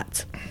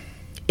slots.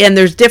 And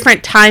there's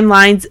different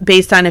timelines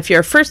based on if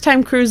you're a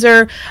first-time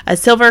cruiser, a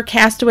Silver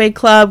Castaway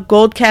Club,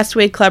 Gold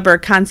Castaway Club, or a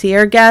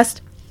concierge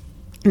guest.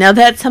 Now,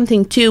 that's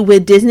something, too,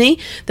 with Disney.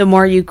 The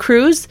more you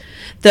cruise,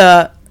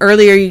 the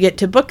earlier you get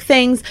to book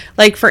things.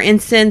 Like, for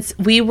instance,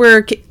 we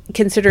were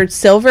considered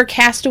Silver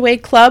Castaway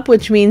Club,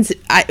 which means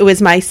it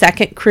was my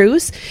second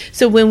cruise.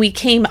 So when we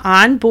came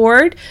on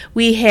board,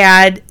 we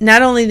had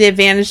not only the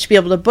advantage to be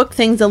able to book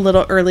things a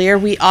little earlier,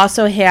 we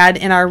also had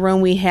in our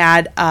room, we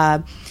had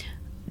a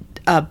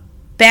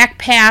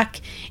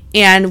backpack,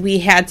 and we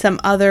had some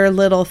other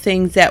little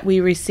things that we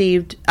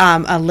received,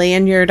 a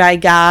lanyard I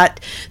got.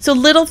 So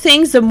little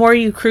things, the more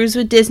you cruise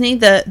with Disney,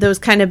 those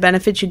kind of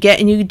benefits you get,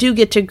 and you do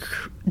get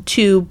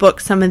to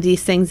book some of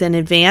these things in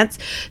advance.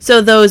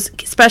 So those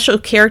special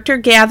character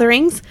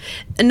gatherings.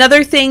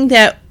 Another thing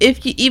that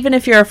even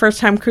if you're a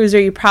first-time cruiser,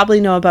 you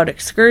probably know about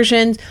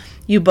excursions.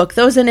 You book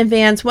those in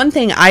advance. One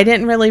thing I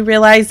didn't really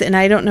realize, and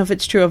I don't know if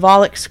it's true of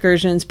all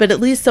excursions, but at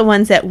least the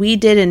ones that we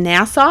did in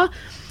Nassau,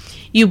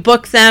 you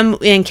book them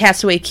in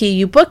Castaway Cay,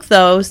 you book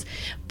those,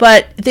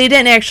 but they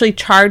didn't actually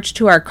charge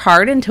to our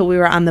card until we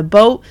were on the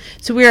boat.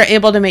 So we were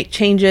able to make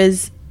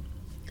changes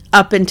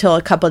up until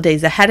a couple of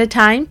days ahead of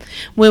time.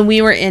 When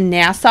we were in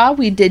Nassau,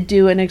 we did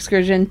do an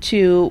excursion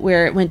to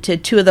where it went to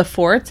two of the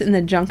forts in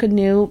the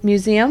Junkanoo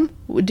Museum.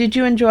 Did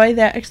you enjoy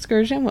that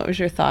excursion? What was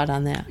your thought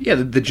on that? Yeah,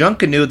 the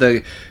Junkanoo,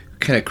 the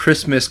kind of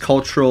Christmas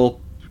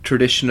cultural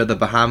tradition of the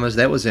Bahamas,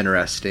 that was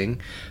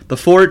interesting. The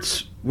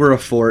forts were a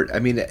fort. I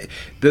mean,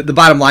 the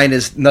bottom line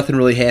is nothing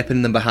really happened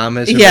in the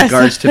Bahamas in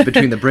regards to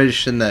between the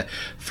British and the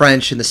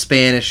French and the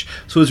Spanish.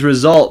 So as a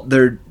result,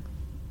 they're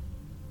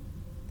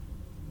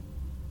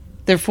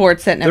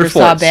forts that never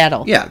saw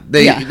battle. Yeah,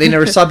 they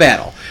never saw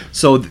battle.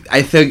 So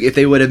I think if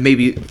they would have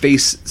maybe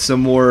faced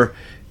some more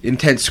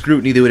intense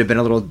scrutiny, they would have been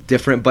a little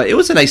different. But it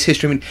was a nice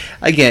history. I mean,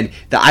 again,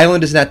 the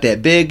island is not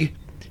that big.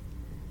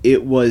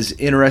 It was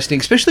interesting,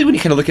 especially when you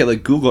kind of look at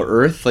like Google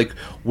Earth, like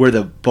where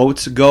the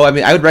boats go. I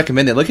mean, I would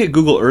recommend that. Look at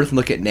Google Earth and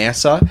look at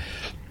Nassau.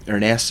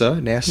 Yeah.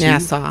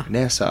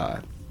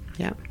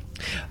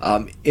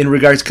 In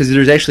regards, because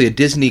there's actually a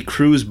Disney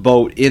cruise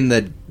boat in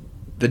the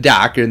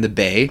dock or in the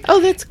bay. Oh,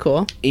 that's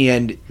cool.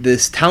 And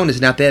this town is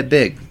not that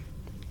big.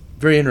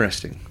 Very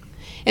interesting.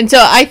 And so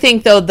I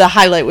think, though, the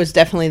highlight was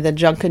definitely the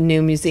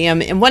Junkanoo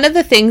Museum. And one of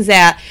the things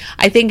that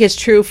I think is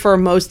true for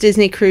most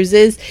Disney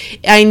cruises,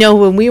 I know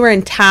when we were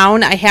in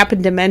town, I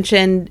happened to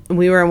mention,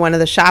 we were in one of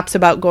the shops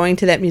about going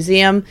to that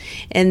museum,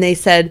 and they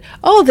said,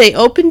 oh, they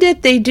opened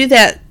it? They do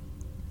that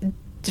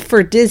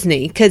for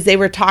Disney, because they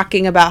were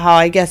talking about how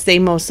I guess they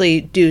mostly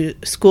do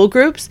school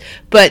groups,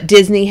 but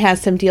Disney has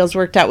some deals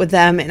worked out with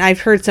them, and I've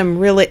heard some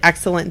really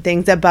excellent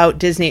things about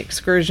Disney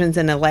excursions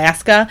in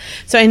Alaska.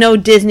 So I know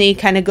Disney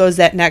kind of goes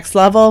that next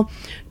level,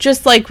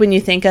 just like when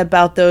you think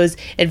about those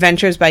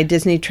Adventures by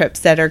Disney trips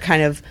that are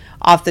kind of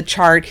off the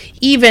chart,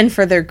 even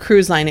for their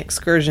cruise line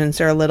excursions,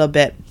 they're a little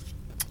bit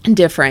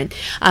different.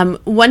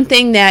 One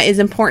thing that is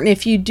important,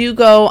 if you do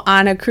go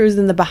on a cruise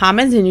in the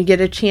Bahamas and you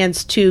get a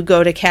chance to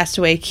go to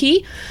Castaway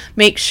Cay,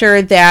 make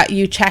sure that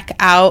you check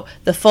out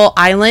the full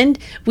island.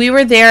 We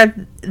were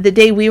there the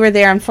day we were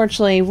there.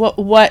 Unfortunately,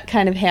 what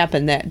kind of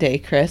happened that day,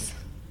 Chris,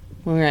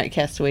 when we were at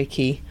Castaway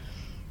Cay?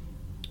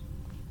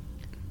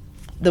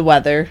 The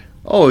weather.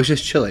 Oh, it was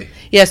just chilly.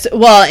 Yes,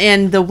 well,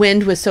 and the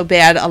wind was so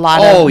bad, a lot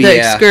of the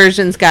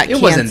excursions got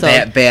canceled. It wasn't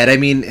that bad. I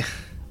mean,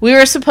 we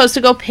were supposed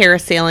to go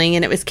parasailing,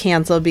 and it was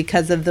canceled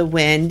because of the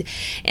wind.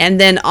 And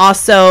then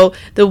also,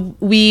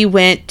 we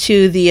went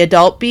to the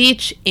adult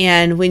beach,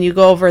 and when you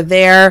go over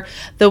there,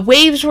 the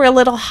waves were a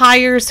little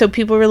higher, so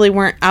people really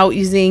weren't out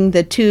using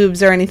the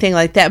tubes or anything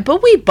like that.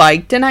 But we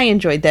biked, and I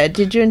enjoyed that.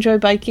 Did you enjoy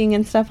biking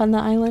and stuff on the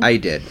island? I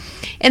did.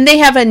 And they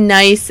have a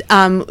nice,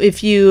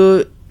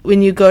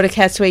 when you go to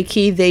Castaway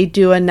Cay, they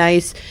do a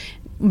nice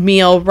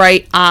meal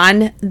right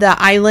on the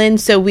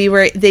island. So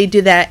they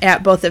do that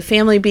at both the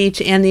family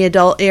beach and the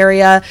adult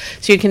area,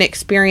 so you can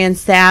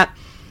experience that.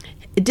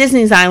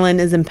 Disney's Island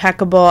is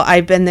impeccable.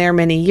 I've been there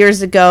many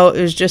years ago.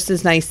 It was just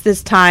as nice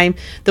this time.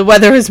 The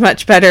weather was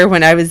much better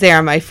when I was there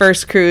on my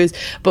first cruise,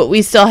 but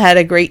we still had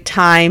a great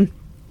time.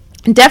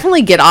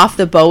 Definitely get off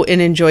the boat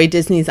and enjoy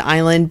Disney's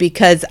Island,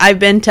 because I've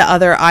been to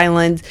other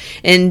islands,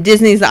 and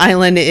Disney's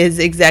Island is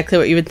exactly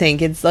what you would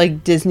think. It's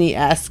like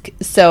Disney-esque.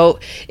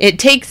 So it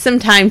takes some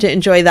time to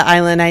enjoy the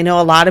island. I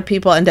know a lot of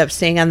people end up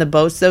staying on the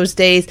boats those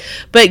days,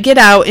 but get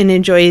out and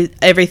enjoy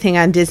everything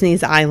on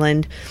Disney's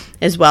Island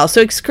as well. So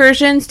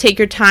excursions, take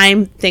your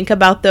time, think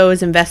about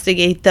those,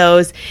 investigate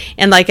those.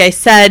 And like I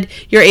said,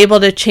 you're able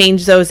to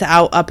change those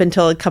out up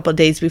until a couple of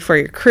days before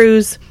your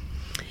cruise.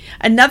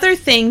 Another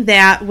thing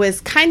that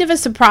was kind of a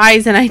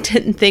surprise, and I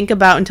didn't think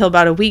about until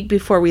about a week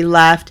before we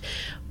left,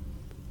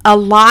 a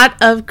lot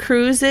of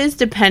cruises,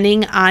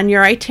 depending on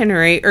your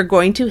itinerary, are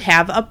going to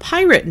have a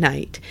pirate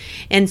night.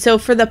 And so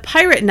for the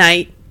pirate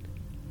night,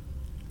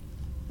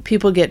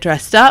 people get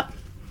dressed up.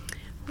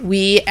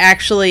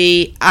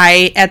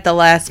 I at the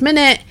last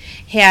minute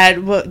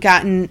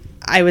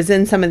I was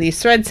in some of these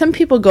threads. Some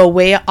people go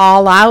way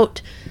all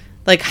out,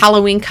 like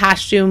Halloween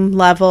costume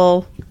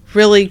level,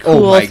 really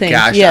cool things. Oh my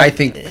gosh, yeah. I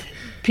think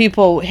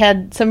people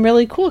had some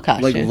really cool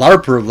costumes. Like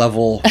LARPer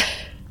level.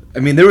 I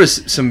mean, there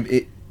was some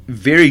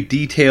very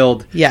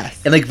detailed.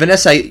 Yes. And like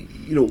Vanessa,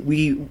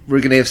 we were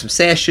going to have some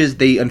sashes.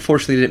 They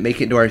unfortunately didn't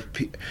make it into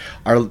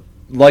our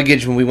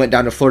luggage when we went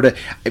down to Florida.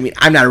 I mean,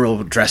 I'm not a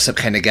real dress-up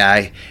kind of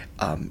guy.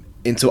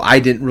 And so I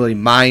didn't really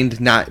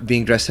mind not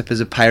being dressed up as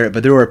a pirate.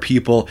 But there were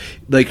people,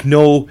 like,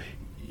 no,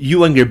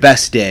 you on your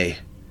best day,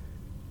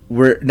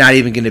 we're not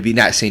even going to be,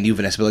 not saying you,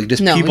 Vanessa, but like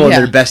just people on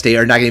their best day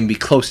are not going to be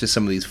close to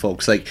some of these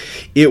folks. Like,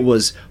 it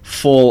was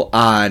full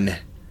on.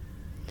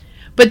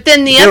 But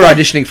then they were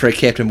auditioning for a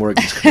Captain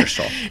Morgan's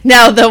commercial.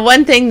 Now, the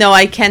one thing, though,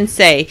 I can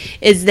say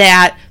is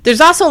that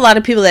there's also a lot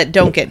of people that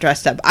don't get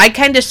dressed up. I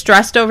kind of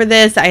stressed over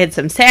this. I had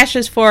some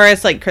sashes for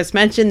us, like Chris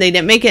mentioned. They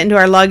didn't make it into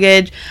our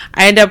luggage.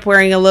 I ended up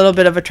wearing a little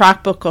bit of a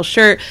tropical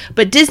shirt.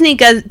 But Disney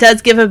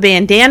does give a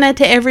bandana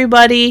to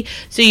everybody.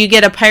 So you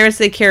get a Pirates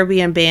of the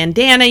Caribbean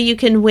bandana you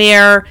can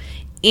wear.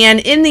 And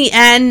in the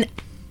end,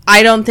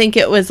 I don't think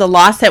it was a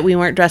loss that we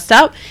weren't dressed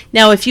up.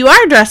 Now, if you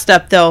are dressed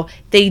up, though,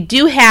 they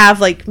do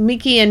have, like,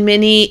 Mickey and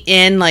Minnie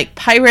in, like,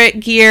 pirate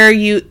gear.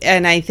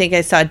 And I think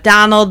I saw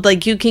Donald.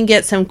 Like, you can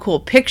get some cool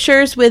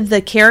pictures with the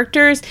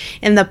characters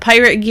in the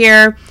pirate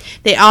gear.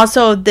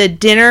 The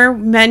dinner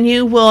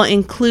menu will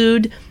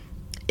include,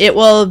 it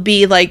will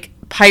be, like,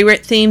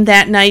 pirate themed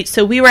that night.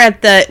 So we were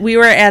at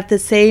the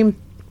same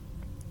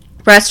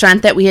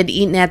restaurant that we had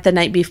eaten at the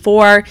night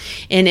before,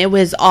 and it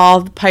was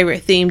all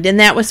pirate themed, and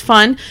that was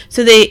fun.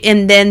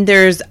 And then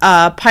there's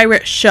a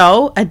pirate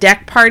show, a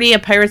deck party, a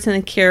Pirates in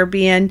the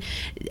Caribbean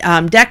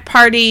deck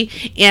party,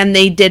 and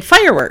they did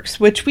fireworks,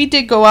 which we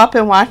did go up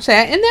and watch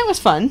that, and that was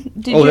fun.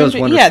 That was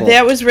wonderful. Yeah,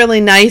 that was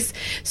really nice.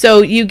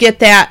 So you get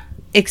that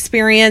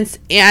experience,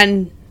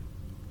 and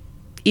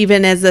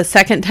even as a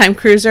second-time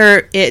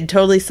cruiser, it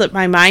totally slipped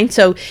my mind.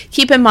 So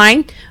keep in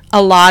mind,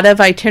 a lot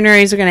of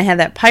itineraries are going to have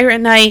that pirate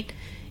night.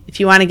 If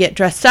you want to get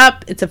dressed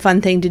up, it's a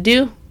fun thing to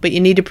do, but you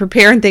need to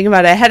prepare and think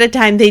about it ahead of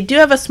time. They do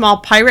have a small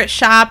pirate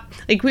shop.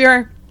 Like, we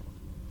were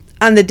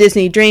on the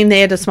Disney Dream,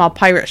 they had a small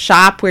pirate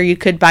shop where you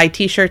could buy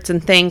t-shirts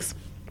and things.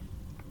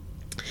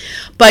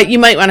 But you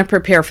might want to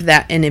prepare for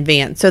that in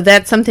advance. So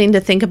that's something to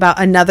think about.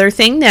 Another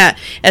thing that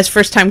as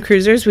first-time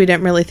cruisers we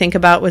didn't really think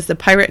about was the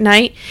pirate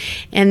night.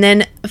 And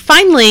then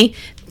finally,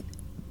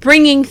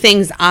 bringing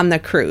things on the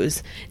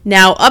cruise.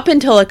 Now, up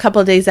until a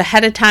couple of days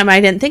ahead of time, I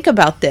didn't think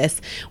about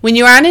this. When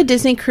you're on a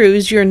Disney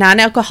cruise, your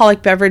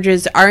non-alcoholic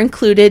beverages are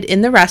included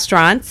in the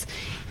restaurants.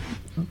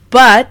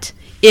 But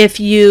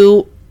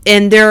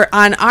and there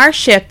on our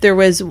ship, there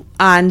was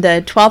on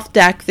the 12th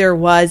deck, there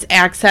was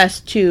access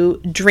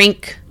to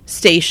drink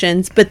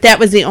stations, but that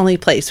was the only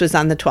place, was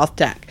on the 12th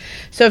deck.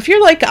 So if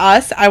you're like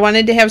us, I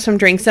wanted to have some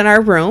drinks in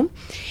our room,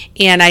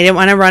 and I didn't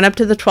want to run up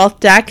to the 12th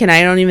deck, and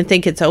I don't even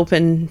think it's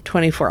open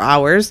 24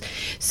 hours.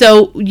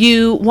 So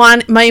you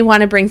might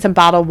want to bring some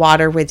bottled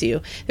water with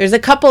you. There's a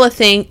couple of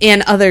things,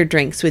 and other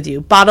drinks with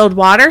you. Bottled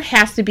water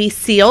has to be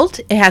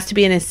sealed. It has to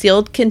be in a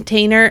sealed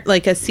container,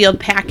 like a sealed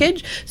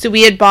package. So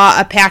we had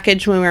bought a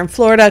package when we were in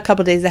Florida a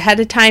couple days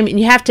ahead of time, and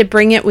you have to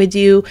bring it with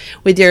you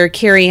with your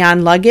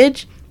carry-on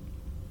luggage.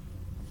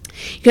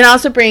 You can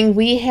also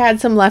we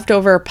had some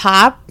leftover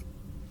pop,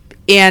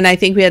 and I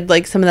think we had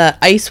like some of the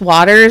ice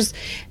waters,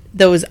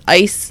 those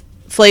ice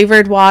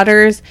flavored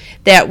waters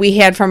that we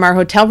had from our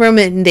hotel room,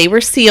 and they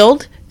were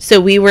sealed. So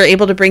we were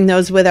able to bring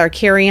those with our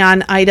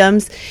carry-on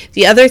items.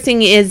 The other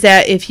thing is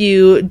that if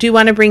you do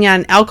want to bring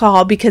on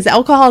alcohol, because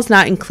alcohol is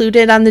not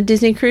included on the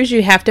Disney cruise,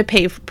 you have to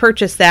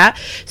purchase that.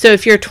 So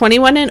if you're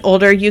 21 and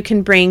older, you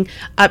can bring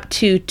up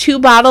to 2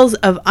 bottles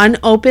of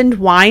unopened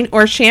wine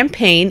or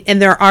champagne,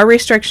 and there are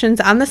restrictions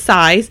on the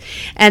size.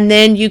 And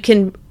then you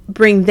can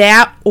bring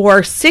that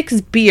or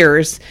 6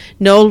 beers,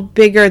 no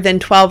bigger than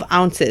 12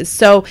 ounces.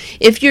 So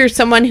if you're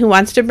someone who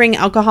wants to bring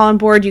alcohol on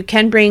board, you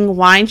can bring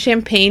wine,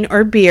 champagne,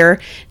 or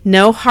beer,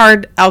 no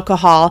hard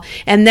alcohol.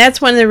 And that's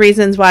one of the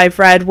reasons why I've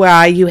read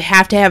why you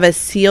have to have a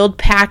sealed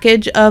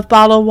package of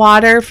bottled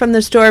water from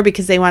the store,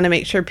 because they want to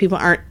make sure people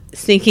aren't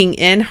sneaking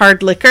in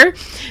hard liquor.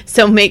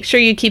 So make sure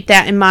you keep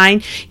that in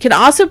mind. You can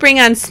also bring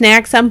on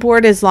snacks on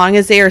board as long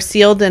as they are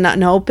sealed and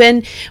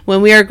unopened.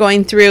 When we were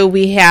going through,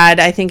 we had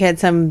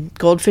some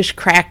goldfish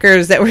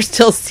crackers that were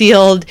still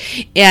sealed,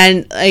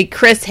 and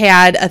Chris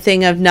had a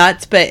thing of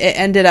nuts, but it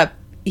ended up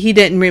he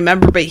didn't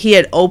remember, but he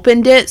had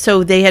opened it,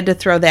 so they had to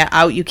throw that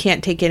out. You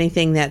can't take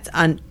anything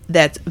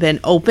that's been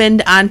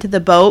opened onto the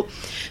boat.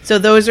 So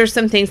those are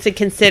some things to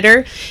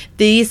consider.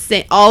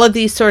 All of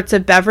these sorts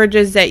of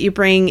beverages that you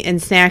bring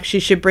and snacks, you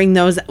should bring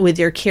those with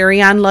your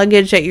carry-on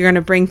luggage that you're going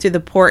to bring through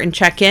the port and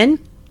check in.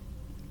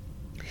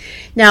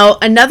 Now,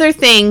 another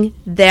thing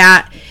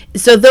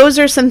so those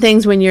are some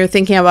things when you're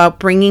thinking about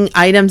bringing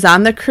items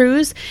on the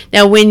cruise.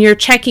 Now, when you're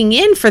checking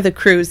in for the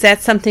cruise,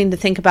 that's something to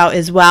think about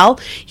as well.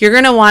 You're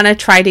going to want to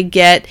try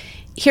to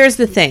here's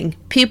the thing.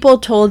 People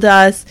told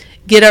us,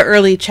 get an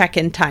early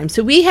check-in time.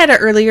 So we had an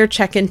earlier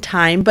check-in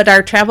time, but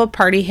our travel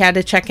party had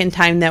a check-in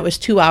time that was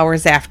 2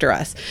 hours after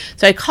us.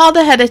 So I called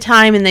ahead of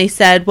time, and they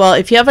said, well,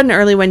 if you have an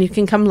early one, you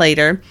can come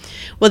later.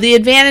 Well, the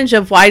advantage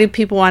of why do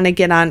people want to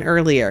get on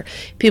earlier?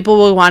 People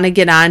will want to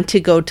get on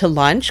to go to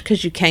lunch,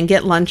 because you can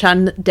get lunch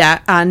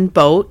on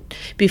boat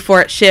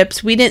before it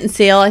ships. We didn't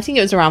sail. I think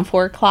it was around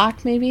 4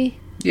 o'clock maybe.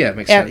 Yeah, it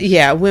makes sense.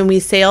 Yeah, when we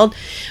sailed.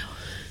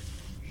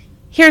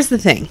 Here's the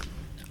thing.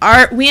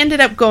 We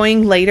ended up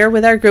going later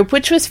with our group,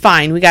 which was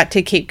fine. We got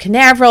to Cape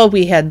Canaveral.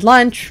 We had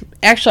lunch.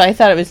 Actually, I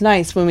thought it was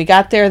nice. When we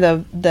got there,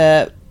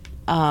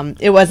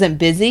 it wasn't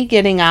busy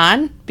getting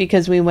on,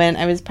 because we went,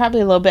 I was probably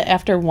a little bit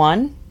after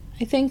 1,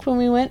 I think, when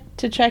we went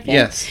to check in.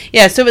 Yes.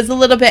 Yeah, so it was a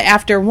little bit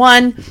after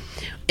 1.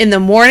 In the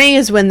morning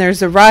is when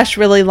there's a rush,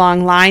 really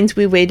long lines.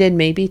 We waited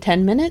maybe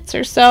 10 minutes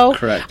or so.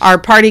 Correct. Our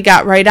party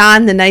got right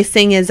on. The nice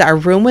thing is our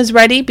room was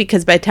ready,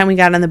 because by the time we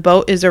got on the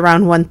boat, it was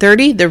around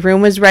 1:30. The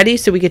room was ready,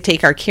 so we could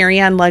take our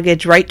carry-on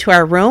luggage right to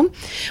our room,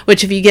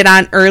 which if you get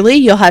on early,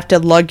 you'll have to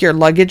lug your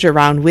luggage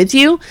around with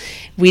you.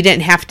 We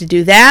didn't have to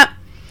do that.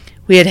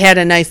 We had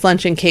a nice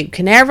lunch in Cape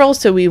Canaveral,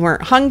 so we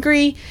weren't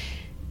hungry.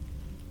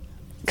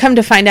 Come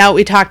to find out,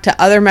 we talked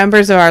to other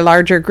members of our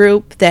larger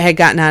group that had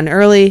gotten on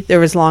early.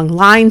 There was long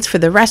lines for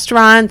the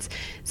restaurants.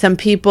 Some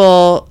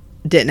people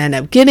didn't end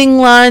up getting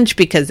lunch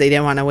because they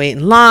didn't want to wait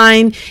in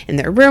line, and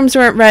their rooms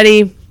weren't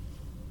ready.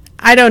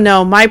 I don't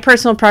know. My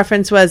personal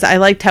preference was I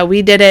liked how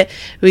we did it.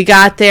 We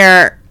got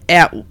there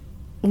at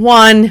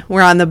 1.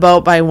 We're on the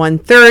boat by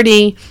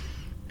 1:30.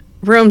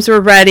 Rooms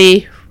were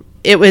ready.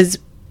 It was,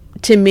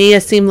 to me,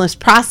 a seamless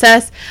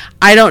process.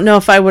 I don't know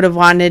if I would have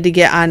wanted to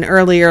get on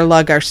earlier,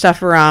 lug our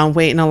stuff around,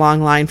 wait in a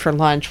long line for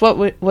lunch.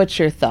 What's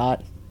your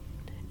thought?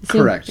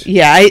 Correct.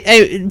 Yeah,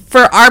 I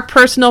for our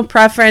personal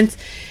preference,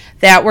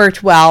 that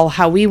worked well.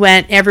 How we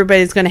went,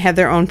 everybody's going to have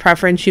their own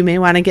preference. You may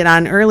want to get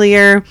on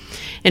earlier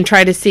and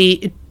try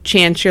to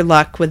chance your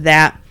luck with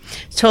that.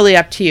 It's totally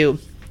up to you.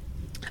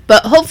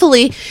 But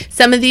hopefully,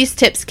 some of these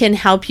tips can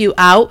help you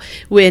out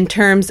in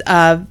terms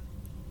of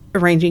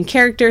arranging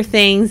character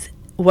things,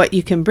 what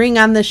you can bring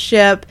on the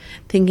ship,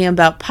 thinking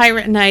about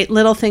pirate night,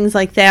 little things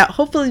like that.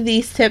 Hopefully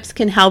these tips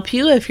can help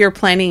you if you're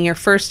planning your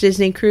first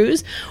Disney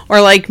cruise,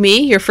 or like me,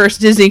 your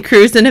first Disney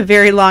cruise in a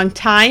very long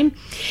time.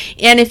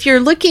 And if you're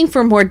looking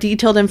for more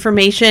detailed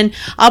information,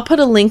 I'll put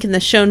a link in the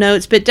show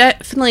notes, but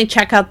definitely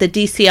check out the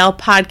DCL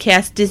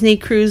podcast, Disney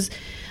Cruise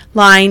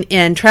Line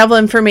and Travel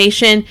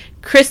Information.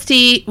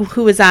 Christy,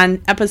 who was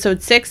on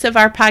episode 6 of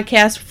our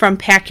podcast from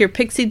Pack Your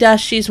Pixie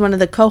Dust, she's one of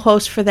the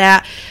co-hosts for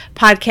that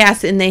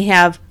podcast, and they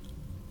have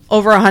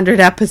over 100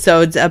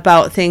 episodes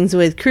about things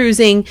with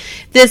cruising.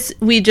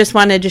 We just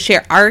wanted to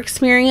share our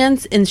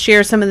experience and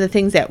share some of the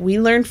things that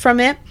we learned from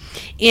it.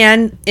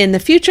 And in the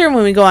future,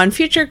 when we go on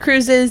future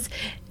cruises,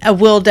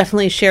 we'll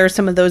definitely share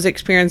some of those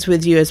experiences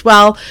with you as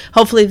well.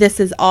 Hopefully this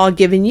has all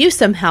given you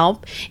some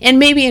help and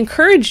maybe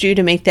encouraged you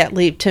to make that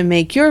leap to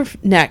make your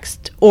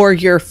next or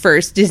your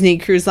first Disney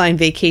Cruise Line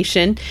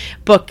vacation,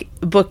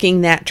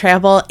 booking that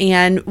travel.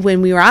 And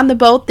when we were on the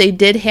boat, they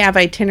did have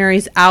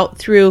itineraries out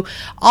through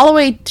all the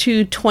way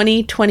to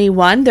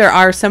 2021. There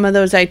are some of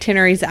those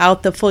itineraries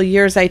out. The full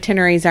year's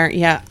itineraries aren't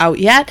out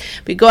yet,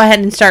 but go ahead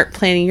and start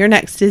planning your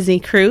next Disney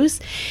cruise.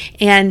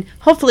 And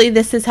hopefully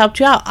this has helped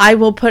you out. I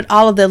will put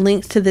all of the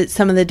links to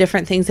some of the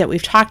different things that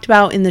we've talked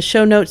about in the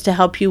show notes to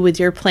help you with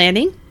your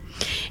planning.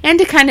 And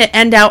to kind of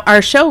end out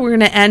our show, we're going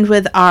to end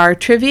with our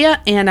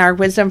trivia and our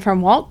Wisdom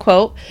from Walt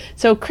quote.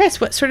 So,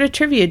 Chris, what sort of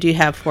trivia do you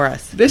have for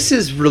us? This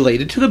is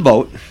related to the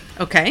boat.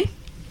 Okay.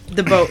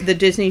 The boat, the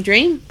Disney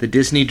Dream? The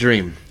Disney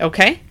Dream.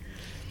 Okay.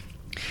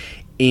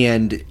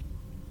 And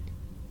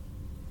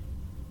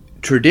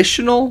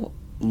traditional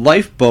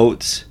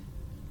lifeboats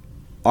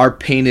are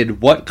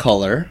painted what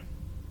color?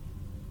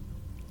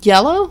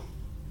 Yellow?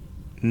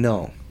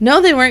 No.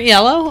 No, they weren't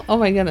yellow? Oh,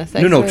 my goodness.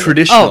 No,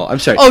 traditional. I'm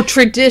sorry. Oh,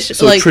 traditional.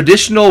 So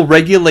traditional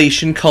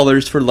regulation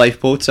colors for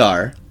lifeboats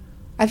are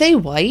they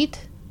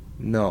white?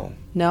 No.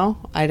 No?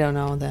 I don't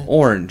know that.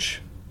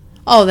 Orange.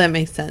 Oh, that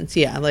makes sense.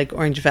 Yeah, like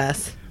orange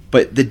vests.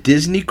 But the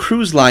Disney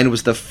Cruise Line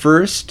was the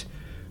first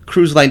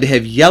cruise line to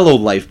have yellow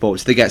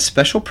lifeboats. They got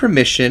special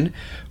permission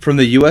from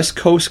the U.S.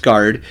 Coast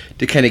Guard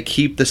to kind of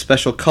keep the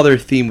special color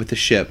theme with the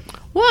ship.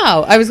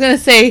 Wow. I was going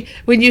to say,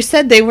 when you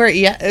said they weren't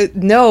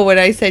when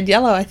I said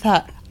yellow, I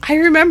thought, I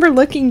remember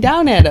looking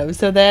down at them.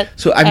 So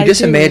I'm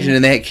just imagining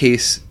in that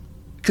case,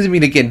 because I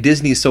mean, again,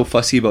 Disney is so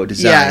fussy about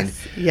design.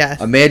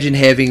 Yes. Imagine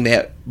having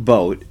that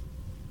boat.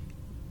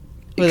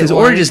 Because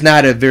orange is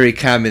not a very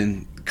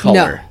common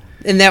color. No.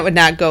 And that would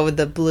not go with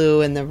the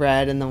blue and the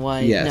red and the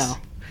white. Yes. No.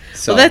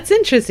 So, well, that's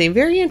interesting.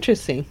 Very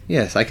interesting.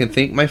 Yes, I can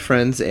thank my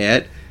friends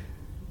at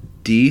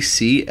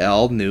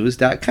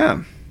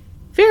DCLnews.com.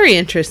 Very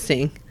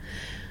interesting.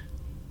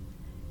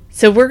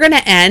 So we're going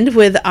to end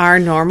with our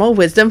normal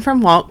Wisdom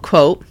from Walt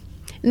quote.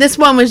 And this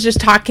one was just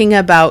talking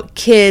about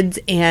kids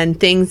and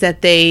things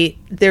that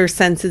their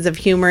senses of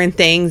humor and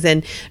things.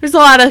 And there's a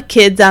lot of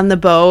kids on the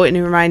boat, and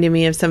it reminded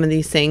me of some of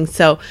these things.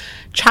 So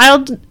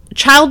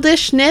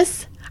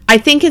childishness, I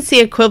think it's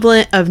the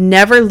equivalent of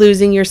never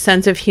losing your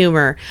sense of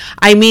humor.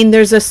 I mean,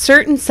 there's a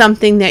certain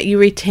something that you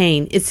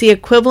retain. It's the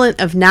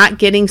equivalent of not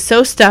getting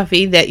so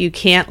stuffy that you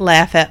can't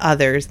laugh at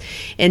others.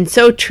 And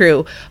so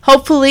true.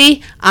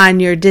 Hopefully,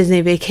 on your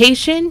Disney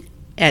vacation,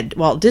 at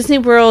Walt Disney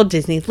World,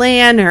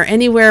 Disneyland, or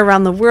anywhere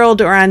around the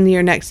world, or on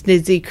your next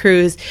Disney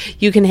cruise,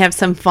 you can have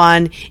some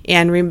fun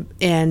and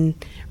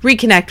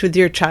reconnect with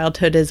your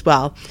childhood as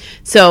well.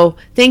 So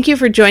thank you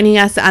for joining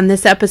us on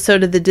this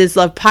episode of the Diz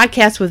Love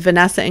Podcast with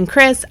Vanessa and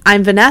Chris.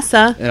 I'm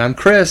Vanessa. And I'm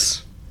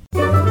Chris.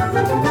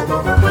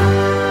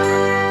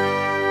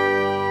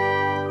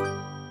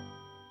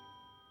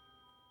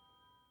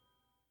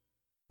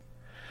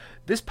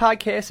 This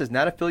podcast is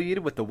not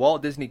affiliated with the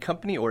Walt Disney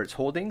Company or its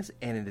holdings,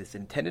 and it is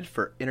intended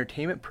for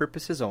entertainment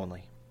purposes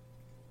only.